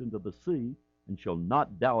cast into the sea, and shall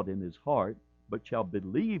not doubt in his heart, but shall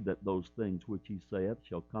believe that those things which he saith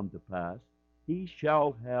shall come to pass, he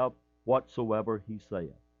shall have whatsoever he saith.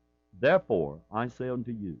 Therefore I say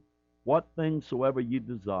unto you, what things soever ye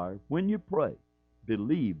desire, when you pray,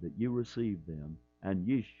 believe that ye receive them, and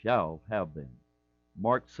ye shall have them.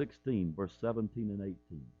 Mark 16, verse 17 and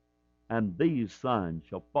 18. And these signs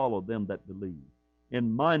shall follow them that believe.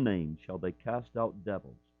 In my name shall they cast out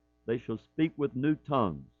devils. They shall speak with new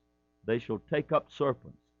tongues. They shall take up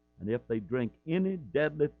serpents. And if they drink any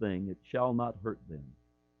deadly thing, it shall not hurt them.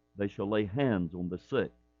 They shall lay hands on the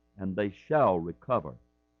sick, and they shall recover.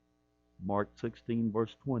 Mark 16,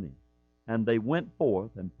 verse 20. And they went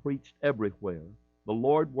forth and preached everywhere, the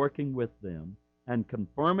Lord working with them, and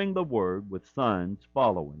confirming the word with signs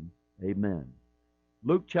following. Amen.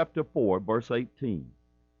 Luke chapter 4, verse 18.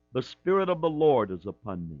 The Spirit of the Lord is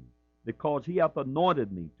upon me, because he hath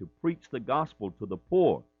anointed me to preach the gospel to the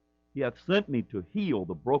poor. He hath sent me to heal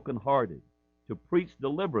the brokenhearted, to preach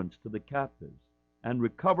deliverance to the captives, and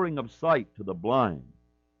recovering of sight to the blind,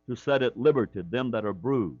 to set at liberty them that are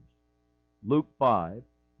bruised. Luke 5,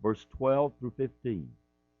 verse 12 through 15.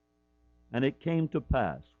 And it came to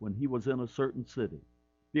pass, when he was in a certain city,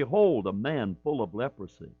 behold, a man full of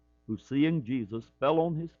leprosy, who seeing Jesus fell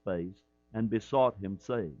on his face, and besought him,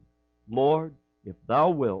 saying, Lord, if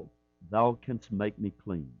thou wilt, thou canst make me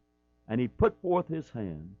clean. And he put forth his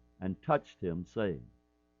hand, and touched him, saying,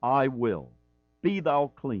 I will, be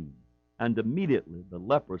thou clean. And immediately the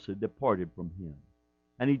leprosy departed from him.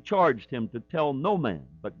 And he charged him to tell no man,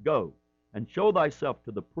 but go, and show thyself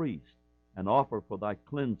to the priest, and offer for thy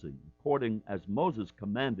cleansing, according as Moses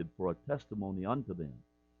commanded for a testimony unto them.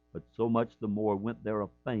 But so much the more went there a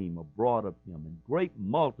fame abroad of him, and great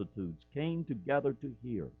multitudes came together to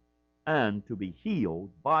hear, and to be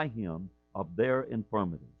healed by him of their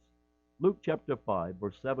infirmities. Luke chapter 5,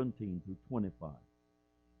 verse 17 through 25.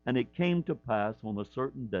 And it came to pass on a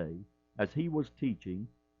certain day, as he was teaching,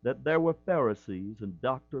 that there were Pharisees and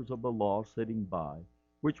doctors of the law sitting by,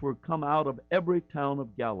 which were come out of every town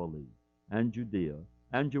of Galilee, and Judea,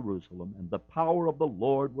 and Jerusalem, and the power of the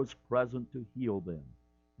Lord was present to heal them.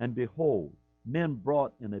 And behold, men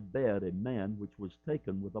brought in a bed a man which was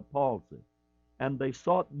taken with a palsy. And they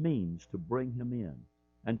sought means to bring him in,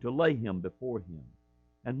 and to lay him before him.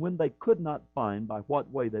 And when they could not find by what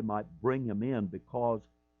way they might bring him in because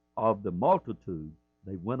of the multitude,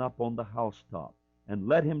 they went up on the housetop, and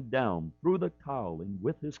let him down through the tiling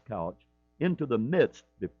with his couch into the midst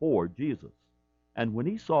before Jesus. And when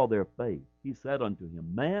he saw their faith, he said unto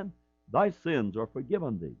him, Man, thy sins are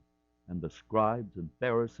forgiven thee. And the scribes and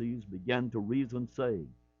Pharisees began to reason, saying,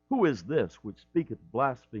 Who is this which speaketh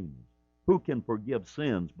blasphemies? Who can forgive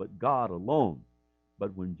sins but God alone?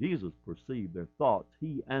 But when Jesus perceived their thoughts,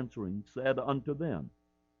 he answering said unto them,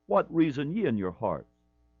 What reason ye in your hearts?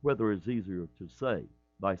 Whether is easier to say,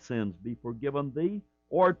 Thy sins be forgiven thee,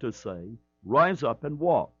 or to say, Rise up and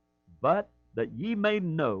walk? But that ye may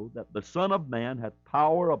know that the Son of Man hath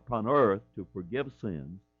power upon earth to forgive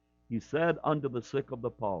sins, he said unto the sick of the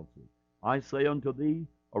palsy, I say unto thee,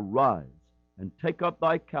 Arise, and take up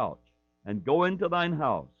thy couch, and go into thine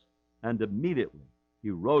house. And immediately he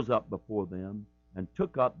rose up before them, and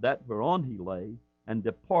took up that whereon he lay, and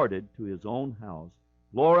departed to his own house,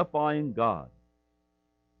 glorifying God.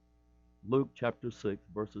 Luke chapter 6,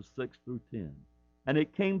 verses 6 through 10. And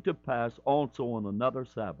it came to pass also on another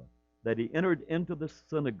Sabbath, that he entered into the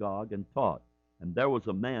synagogue and taught. And there was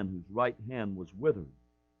a man whose right hand was withered.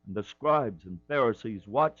 And the scribes and Pharisees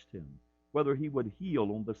watched him, whether he would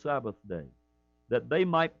heal on the Sabbath day, that they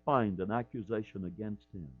might find an accusation against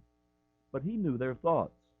him. But he knew their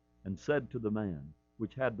thoughts, and said to the man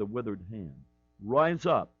which had the withered hand, Rise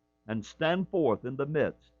up, and stand forth in the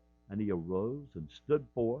midst. And he arose and stood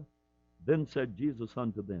forth. Then said Jesus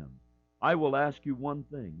unto them, I will ask you one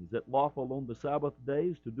thing. Is it lawful on the Sabbath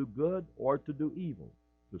days to do good or to do evil,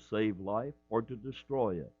 to save life or to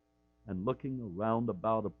destroy it? And looking around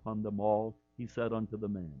about upon them all, he said unto the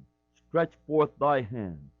man, Stretch forth thy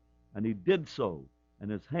hand. And he did so,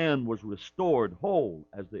 and his hand was restored whole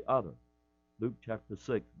as the other. Luke chapter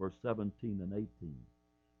 6, verse 17 and 18.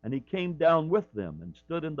 And he came down with them, and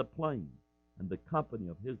stood in the plain, and the company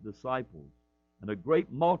of his disciples, and a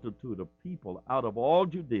great multitude of people out of all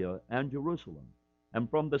Judea and Jerusalem, and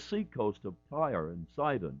from the seacoast of Tyre and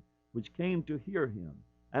Sidon, which came to hear him,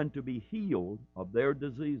 and to be healed of their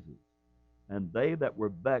diseases. And they that were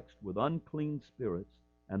vexed with unclean spirits,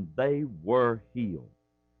 and they were healed.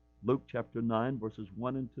 Luke chapter 9, verses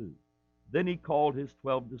 1 and 2. Then he called his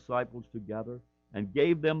 12 disciples together and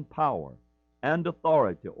gave them power and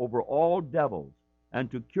authority over all devils and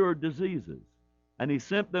to cure diseases. And he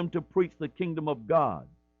sent them to preach the kingdom of God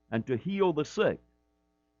and to heal the sick.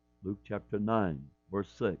 Luke chapter 9,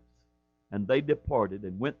 verse 6. And they departed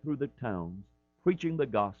and went through the towns, preaching the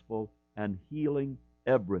gospel and healing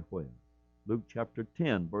everywhere. Luke chapter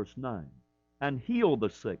 10, verse 9. And heal the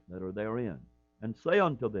sick that are therein, and say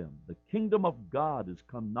unto them, the kingdom of God is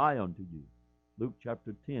come nigh unto you. Luke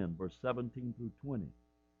chapter 10, verse 17 through 20.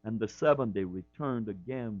 And the 70 returned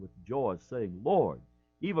again with joy, saying, Lord,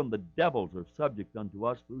 even the devils are subject unto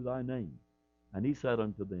us through thy name. And he said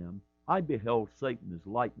unto them, I beheld Satan as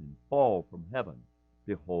lightning fall from heaven.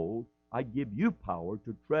 Behold, I give you power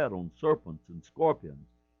to tread on serpents and scorpions,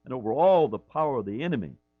 and over all the power of the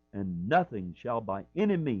enemy, and nothing shall by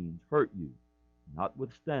any means hurt you.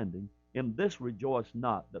 Notwithstanding, in this rejoice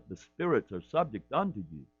not that the spirits are subject unto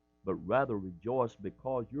you, but rather rejoice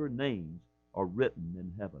because your names are written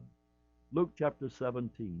in heaven. Luke chapter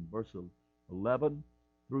 17, verses 11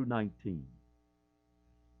 through 19.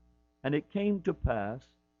 And it came to pass,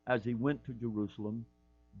 as he went to Jerusalem,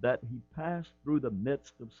 that he passed through the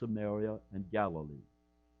midst of Samaria and Galilee.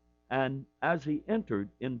 And as he entered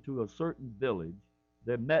into a certain village,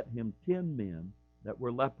 there met him 10 men that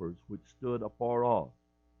were lepers, which stood afar off.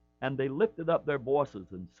 And they lifted up their voices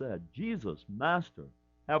and said, Jesus, Master,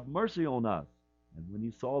 have mercy on us. And when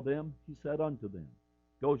he saw them, he said unto them,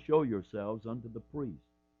 Go show yourselves unto the priest.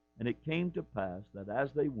 And it came to pass that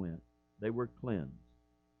as they went, they were cleansed.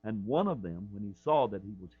 And one of them, when he saw that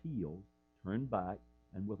he was healed, turned back,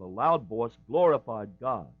 and with a loud voice glorified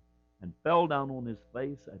God, and fell down on his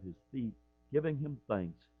face at his feet, giving him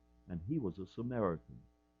thanks. And he was a Samaritan.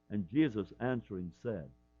 And Jesus answering said,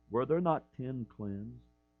 Were there not 10 cleansed?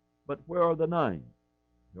 But where are the 9?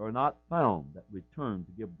 There are not found that returned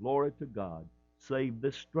to give glory to God, save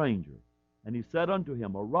this stranger. And he said unto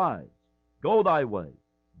him, Arise, go thy way,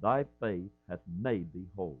 thy faith hath made thee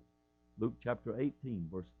whole. Luke chapter 18,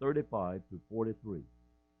 verse 35 through 43.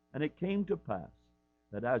 And it came to pass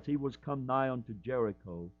that as he was come nigh unto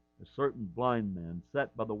Jericho, a certain blind man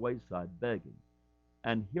sat by the wayside begging.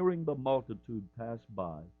 And hearing the multitude pass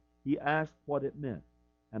by, he asked what it meant.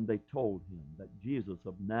 And they told him that Jesus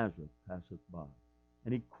of Nazareth passeth by.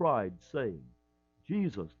 And he cried, saying,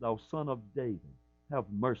 Jesus, thou son of David, have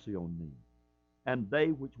mercy on me. And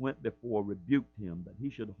they which went before rebuked him that he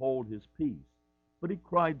should hold his peace. But he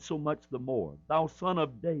cried so much the more, Thou son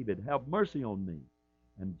of David, have mercy on me.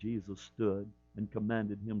 And Jesus stood and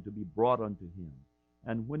commanded him to be brought unto him.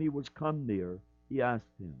 And when he was come near, he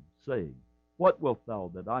asked him, saying, What wilt thou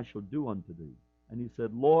that I shall do unto thee? And he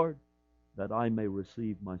said, Lord, that I may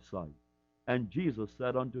receive my sight. And Jesus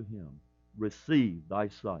said unto him, Receive thy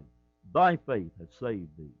sight. Thy faith hath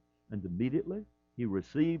saved thee. And immediately he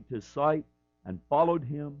received his sight and followed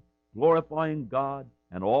him, glorifying God.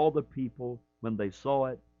 And all the people, when they saw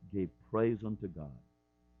it, gave praise unto God.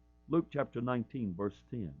 Luke chapter 19, verse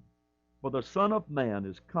 10. For the Son of Man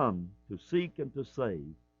is come to seek and to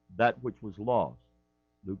save that which was lost.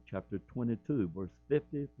 Luke chapter 22, verse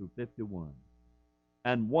 50 through 51.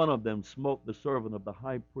 And one of them smote the servant of the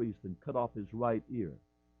high priest and cut off his right ear.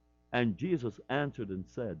 And Jesus answered and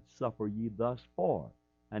said, Suffer ye thus for?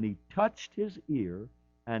 And he touched his ear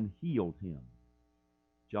and healed him.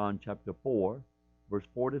 John chapter 4, verse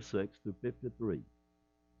 46 to 53.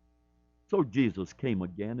 So Jesus came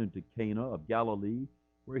again into Cana of Galilee,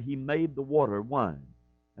 where he made the water wine.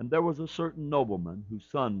 And there was a certain nobleman whose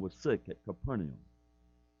son was sick at Capernaum.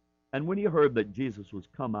 And when he heard that Jesus was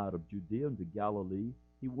come out of Judea into Galilee,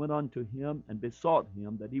 he went unto him and besought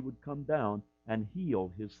him that he would come down and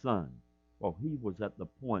heal his son, for he was at the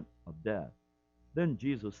point of death. Then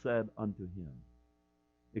Jesus said unto him,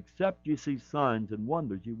 Except ye see signs and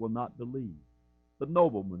wonders, ye will not believe. The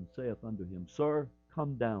nobleman saith unto him, Sir,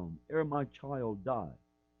 come down, ere my child die.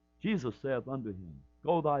 Jesus saith unto him,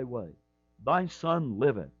 Go thy way, thy son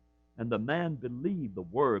liveth. And the man believed the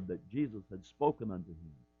word that Jesus had spoken unto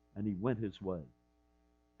him, and he went his way.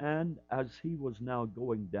 And as he was now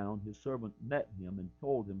going down, his servant met him and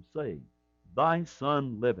told him, saying, Thy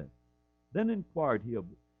son liveth. Then inquired he of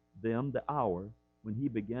them the hour when he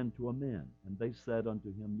began to amend. And they said unto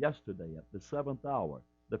him, Yesterday at the 7th hour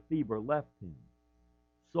the fever left him.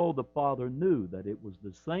 So the father knew that it was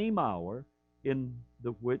the same hour in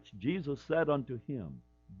the which Jesus said unto him,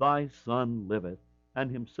 Thy son liveth,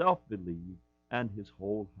 and himself believed, and his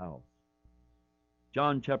whole house.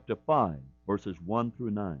 John chapter 5, verses 1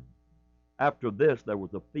 through 9. After this there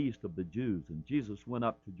was a feast of the Jews, and Jesus went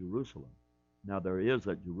up to Jerusalem. Now there is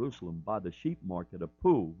at Jerusalem by the sheep market a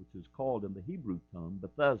pool, which is called in the Hebrew tongue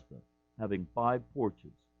Bethesda, having 5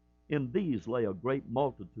 porches. In these lay a great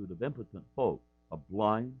multitude of impotent folk, of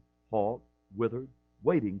blind, halt, withered,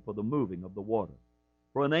 waiting for the moving of the water.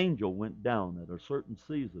 For an angel went down at a certain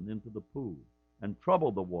season into the pool, and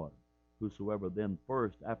troubled the water. Whosoever then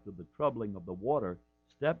first, after the troubling of the water,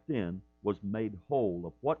 stepped in, was made whole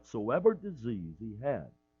of whatsoever disease he had.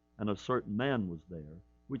 And a certain man was there,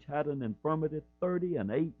 which had an infirmity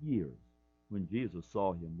 38 years. When Jesus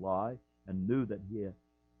saw him lie, and knew that he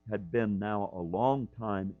had been now a long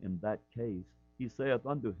time in that case, he saith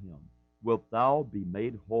unto him, Wilt thou be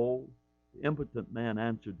made whole? The impotent man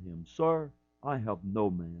answered him, Sir, I have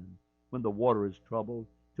no man, when the water is troubled,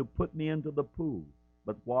 to put me into the pool.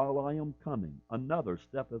 But while I am coming, another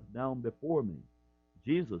steppeth down before me.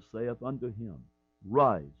 Jesus saith unto him,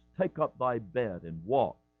 Rise, take up thy bed, and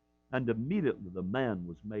walk. And immediately the man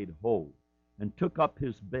was made whole, and took up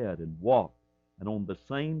his bed and walked. And on the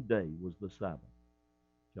same day was the Sabbath.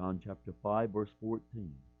 John chapter 5, verse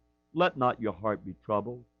 14. Let not your heart be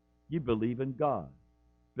troubled. Ye believe in God.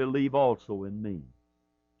 Believe also in me.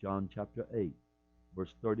 John chapter 8,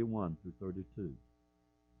 verse 31 through 32.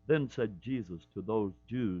 Then said Jesus to those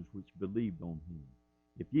Jews which believed on him,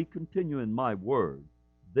 If ye continue in my word,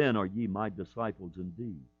 then are ye my disciples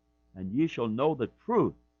indeed. And ye shall know the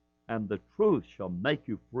truth, and the truth shall make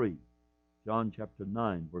you free. John chapter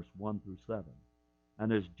 9, verse 1 through 7.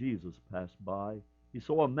 And as Jesus passed by, he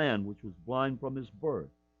saw a man which was blind from his birth.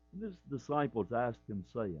 And his disciples asked him,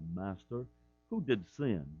 saying, Master, who did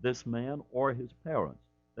sin, this man or his parents,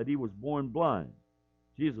 that he was born blind?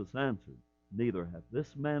 Jesus answered, Neither hath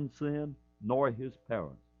this man sinned, nor his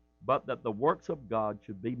parents, but that the works of God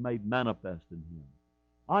should be made manifest in him.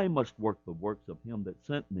 I must work the works of him that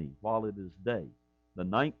sent me while it is day. The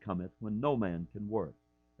night cometh when no man can work.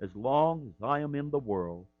 As long as I am in the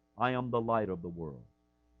world, I am the light of the world.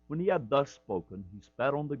 When he had thus spoken, he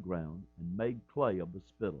spat on the ground, and made clay of the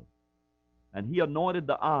spittle. And he anointed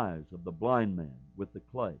the eyes of the blind man with the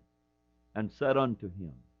clay, and said unto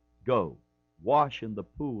him, Go, wash in the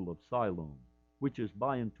pool of Siloam, which is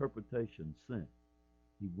by interpretation sent.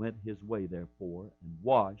 He went his way therefore, and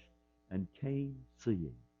washed, and came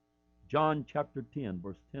seeing. John chapter 10,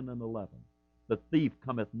 verse 10 and 11. The thief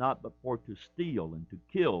cometh not but for to steal, and to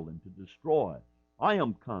kill, and to destroy. I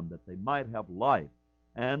am come that they might have life,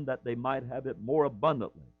 and that they might have it more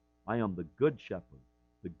abundantly. I am the good shepherd.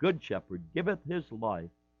 The good shepherd giveth his life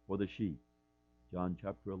for the sheep. John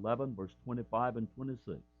chapter 11, verse 25 and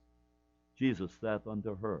 26. Jesus saith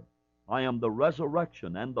unto her, I am the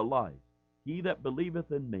resurrection and the life. He that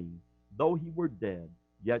believeth in me, though he were dead,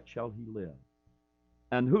 yet shall he live.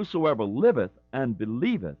 And whosoever liveth and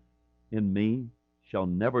believeth in me shall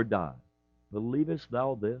never die. Believest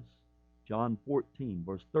thou this? John 14,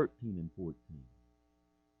 verse 13 and 14.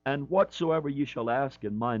 And whatsoever ye shall ask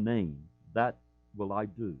in my name, that will I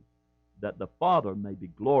do, that the Father may be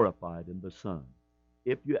glorified in the Son.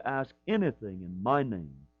 If you ask anything in my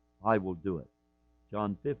name, I will do it.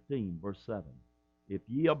 John 15, verse 7. If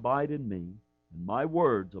ye abide in me, and my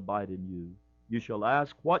words abide in you, you shall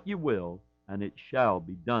ask what ye will, and it shall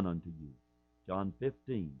be done unto you. John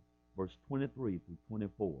 15, verse 23 through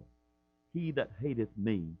 24. He that hateth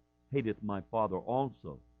me, hateth my Father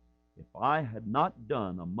also. If I had not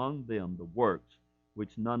done among them the works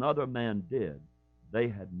which none other man did, they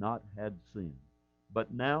had not had sin.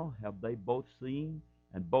 But now have they both seen,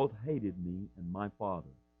 and both hated me and my Father.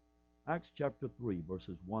 Acts chapter 3,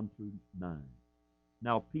 verses 1 through 9.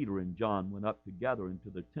 Now Peter and John went up together into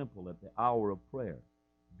the temple at the hour of prayer,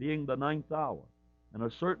 being the 9th hour. And a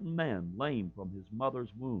certain man, lame from his mother's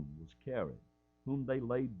womb, was carried, whom they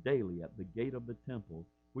laid daily at the gate of the temple,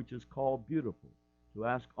 which is called Beautiful, to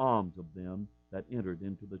ask alms of them that entered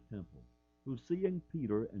into the temple, who, seeing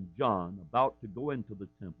Peter and John about to go into the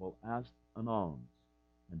temple, asked an alms.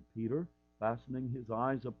 And Peter, fastening his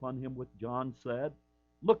eyes upon him with John, said,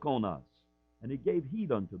 Look on us. And he gave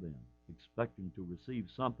heed unto them, expecting to receive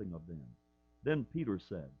something of them. Then Peter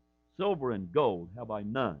said, Silver and gold have I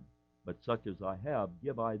none, but such as I have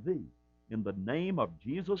give I thee. In the name of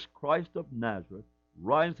Jesus Christ of Nazareth,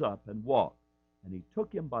 rise up and walk. And he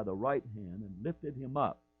took him by the right hand and lifted him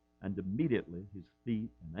up, and immediately his feet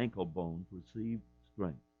and ankle bones received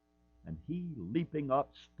strength. And he, leaping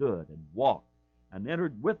up, stood and walked, and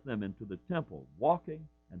entered with them into the temple, walking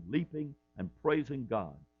and leaping and praising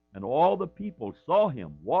God. And all the people saw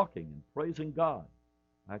him walking and praising God.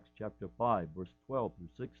 Acts chapter 5, verse 12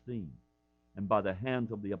 through 16. And by the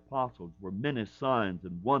hands of the apostles were many signs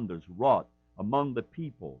and wonders wrought among the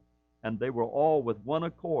people. And they were all with one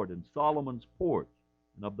accord in Solomon's porch.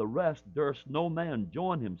 And of the rest durst no man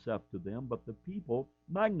join himself to them, but the people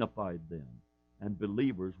magnified them. And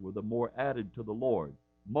believers were the more added to the Lord,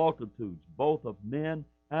 multitudes both of men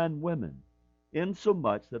and women,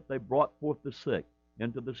 insomuch that they brought forth the sick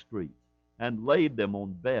into the streets, and laid them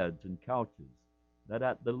on beds and couches, that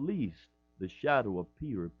at the least the shadow of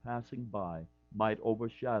Peter passing by might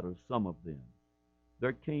overshadow some of them.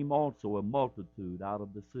 There came also a multitude out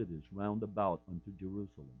of the cities round about unto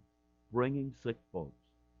Jerusalem, bringing sick folks,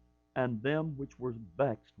 and them which were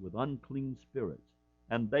vexed with unclean spirits,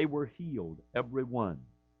 and they were healed every one.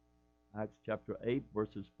 Acts chapter 8,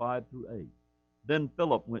 verses 5 through 8. Then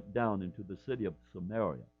Philip went down into the city of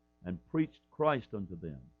Samaria, and preached Christ unto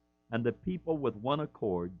them. And the people with one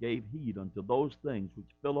accord gave heed unto those things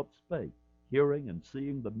which Philip spake, hearing and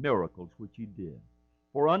seeing the miracles which he did.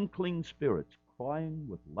 For unclean spirits, crying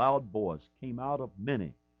with loud voice, came out of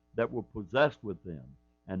many that were possessed with them,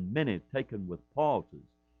 and many taken with palsies,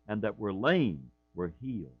 and that were lame were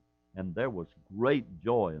healed. And there was great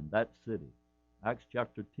joy in that city. Acts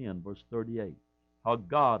chapter 10, verse 38. How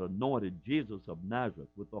God anointed Jesus of Nazareth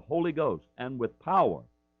with the Holy Ghost and with power,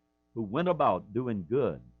 who went about doing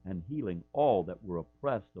good and healing all that were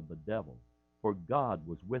oppressed of the devil, for God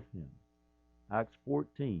was with him. Acts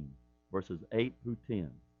 14, verses 8 through 10.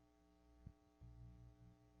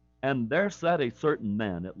 And there sat a certain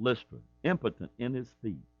man at Lystra, impotent in his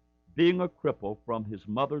feet, being a cripple from his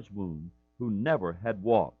mother's womb, who never had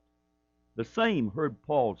walked. The same heard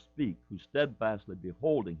Paul speak, who steadfastly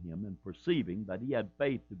beholding him, and perceiving that he had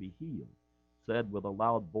faith to be healed, said with a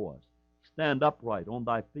loud voice, Stand upright on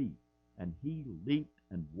thy feet. And he leaped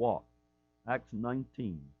and walked. Acts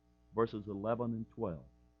 19, verses 11 and 12.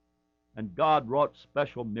 And God wrought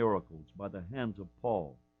special miracles by the hands of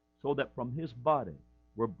Paul, so that from his body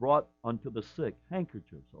were brought unto the sick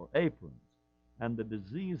handkerchiefs or aprons, and the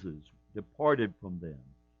diseases departed from them,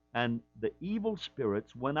 and the evil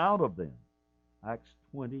spirits went out of them. Acts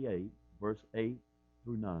 28, verse 8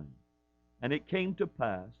 through 9. And it came to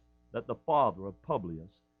pass that the father of Publius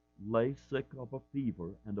lay sick of a fever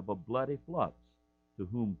and of a bloody flux, to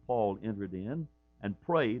whom Paul entered in, and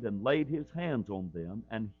prayed, and laid his hands on them,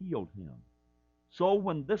 and healed him. So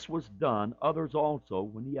when this was done, others also,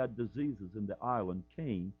 when he had diseases in the island,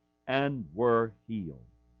 came and were healed.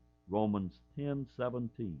 Romans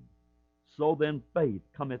 10:17. So then faith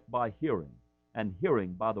cometh by hearing, and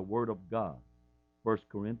hearing by the word of God. 1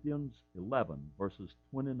 Corinthians 11, verses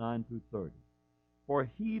 29 through 30. For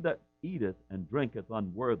he that eateth and drinketh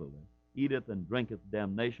unworthily, eateth and drinketh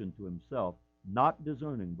damnation to himself, not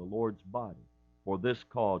discerning the Lord's body. For this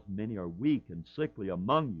cause many are weak and sickly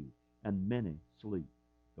among you, and many sleep.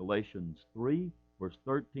 Galatians 3, verse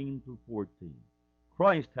 13 through 14.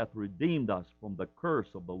 Christ hath redeemed us from the curse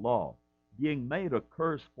of the law, being made a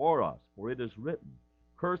curse for us, for it is written,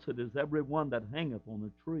 Cursed is every one that hangeth on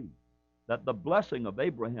a tree, that the blessing of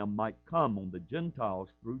Abraham might come on the Gentiles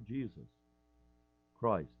through Jesus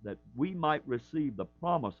Christ, that we might receive the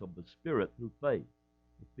promise of the Spirit through faith.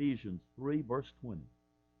 Ephesians 3, verse 20.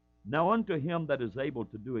 Now unto him that is able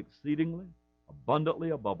to do exceedingly,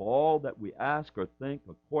 abundantly above all that we ask or think,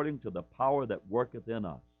 according to the power that worketh in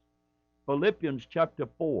us. Philippians chapter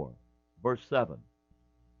 4, verse 7.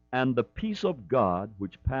 And the peace of God,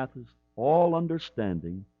 which passeth all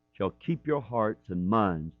understanding, shall keep your hearts and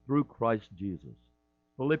minds through Christ Jesus.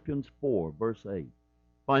 Philippians 4, verse 8.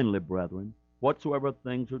 Finally, brethren, whatsoever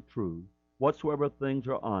things are true, whatsoever things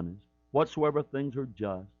are honest, whatsoever things are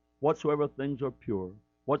just, whatsoever things are pure,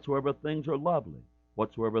 whatsoever things are lovely,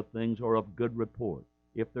 whatsoever things are of good report,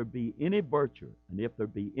 if there be any virtue, and if there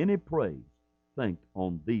be any praise, think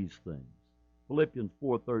on these things. Philippians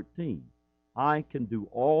 4:13. I can do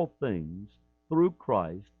all things through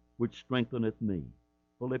Christ, which strengtheneth me.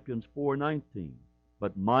 Philippians 4:19.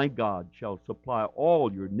 But my God shall supply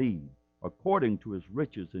all your need according to his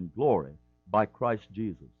riches in glory by Christ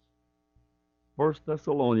Jesus. 1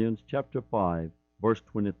 Thessalonians chapter 5, verse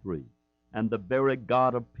 23. And the very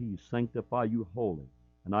God of peace sanctify you wholly.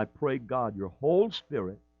 And I pray God your whole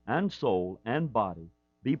spirit and soul and body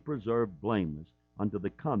be preserved blameless unto the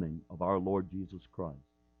coming of our Lord Jesus Christ.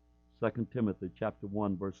 2 Timothy chapter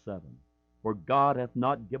 1, verse 7. For God hath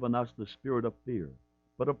not given us the spirit of fear,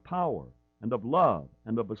 but of power, and of love,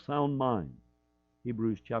 and of a sound mind.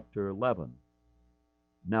 Hebrews chapter 11.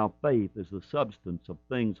 Now faith is the substance of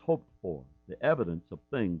things hoped for, the evidence of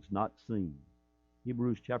things not seen.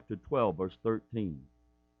 Hebrews chapter 12, verse 13.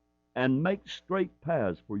 And make straight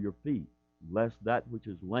paths for your feet, lest that which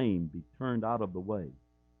is lame be turned out of the way,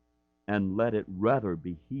 and let it rather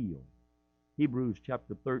be healed. Hebrews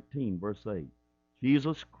chapter 13, verse 8.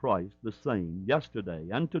 Jesus Christ the same yesterday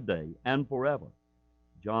and today and forever.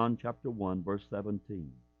 John chapter 1, verse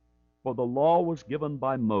 17. For the law was given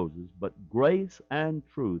by Moses, but grace and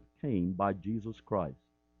truth came by Jesus Christ.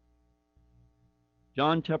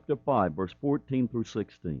 John chapter 5, verse 14 through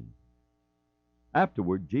 16.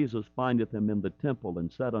 Afterward Jesus findeth him in the temple,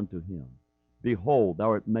 and said unto him, Behold, thou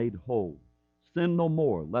art made whole. Sin no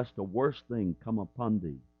more, lest a worse thing come upon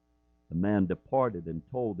thee. The man departed and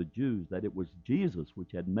told the Jews that it was Jesus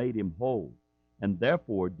which had made him whole. And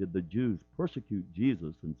therefore did the Jews persecute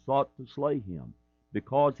Jesus, and sought to slay him,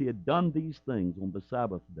 because he had done these things on the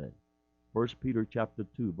Sabbath day. 1 Peter chapter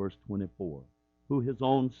 2, verse 24. Who his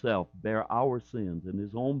own self bare our sins in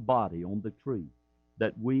his own body on the tree,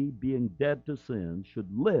 that we, being dead to sin, should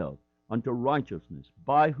live unto righteousness,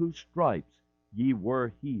 by whose stripes ye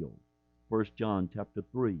were healed. 1 John chapter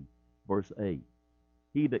 3, verse 8.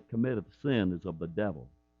 He that committeth sin is of the devil,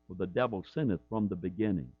 for the devil sinneth from the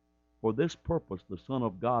beginning. For this purpose the Son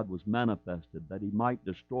of God was manifested, that he might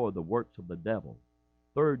destroy the works of the devil.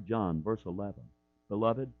 3 John, verse 11.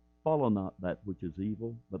 Beloved, follow not that which is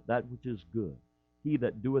evil, but that which is good. He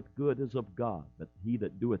that doeth good is of God, but he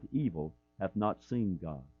that doeth evil hath not seen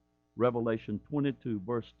God. Revelation 22,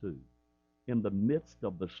 verse 2. In the midst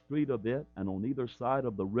of the street of it, and on either side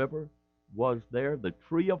of the river, was there the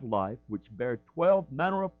tree of life, which bare 12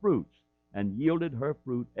 manner of fruits, and yielded her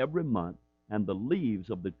fruit every month, and the leaves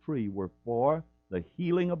of the tree were for the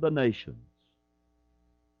healing of the nations.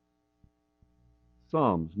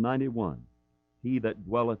 Psalms 91. He that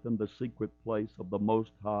dwelleth in the secret place of the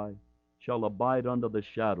Most High shall abide under the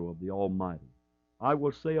shadow of the Almighty. I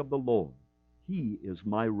will say of the Lord, He is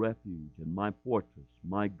my refuge and my fortress,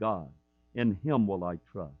 my God. In Him will I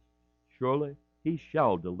trust. Surely He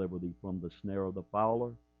shall deliver thee from the snare of the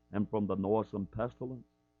fowler, and from the noisome pestilence.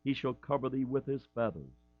 He shall cover thee with His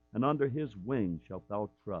feathers, and under His wings shalt thou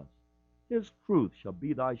trust. His truth shall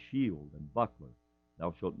be thy shield and buckler.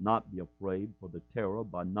 Thou shalt not be afraid for the terror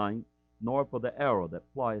by night, nor for the arrow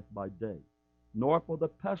that flieth by day, nor for the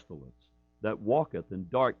pestilence that walketh in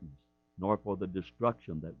darkness, nor for the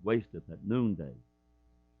destruction that wasteth at noonday.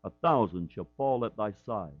 1,000 shall fall at thy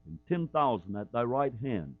side, and 10,000 at thy right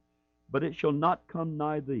hand, but it shall not come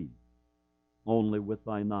nigh thee. Only with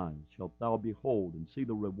thine eyes shalt thou behold and see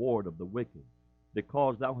the reward of the wicked,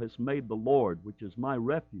 because thou hast made the Lord, which is my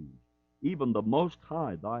refuge, even the Most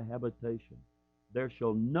High, thy habitation. There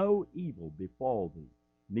shall no evil befall thee,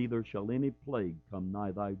 neither shall any plague come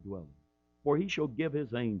nigh thy dwelling. For he shall give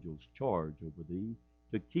his angels charge over thee,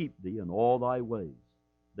 to keep thee in all thy ways.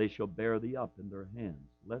 They shall bear thee up in their hands,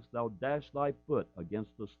 lest thou dash thy foot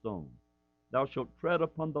against a stone. Thou shalt tread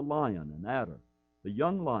upon the lion and adder, the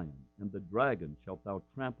young lion and the dragon shalt thou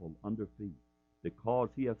trample under feet, because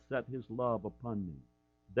he hath set his love upon me.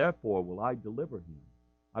 Therefore will I deliver him.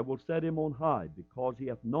 I will set him on high, because he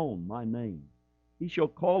hath known my name. He shall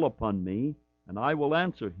call upon me, and I will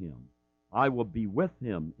answer him. I will be with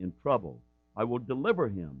him in trouble. I will deliver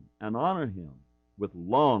him and honor him. With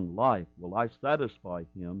long life will I satisfy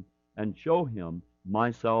him, and show him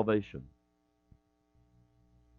my salvation.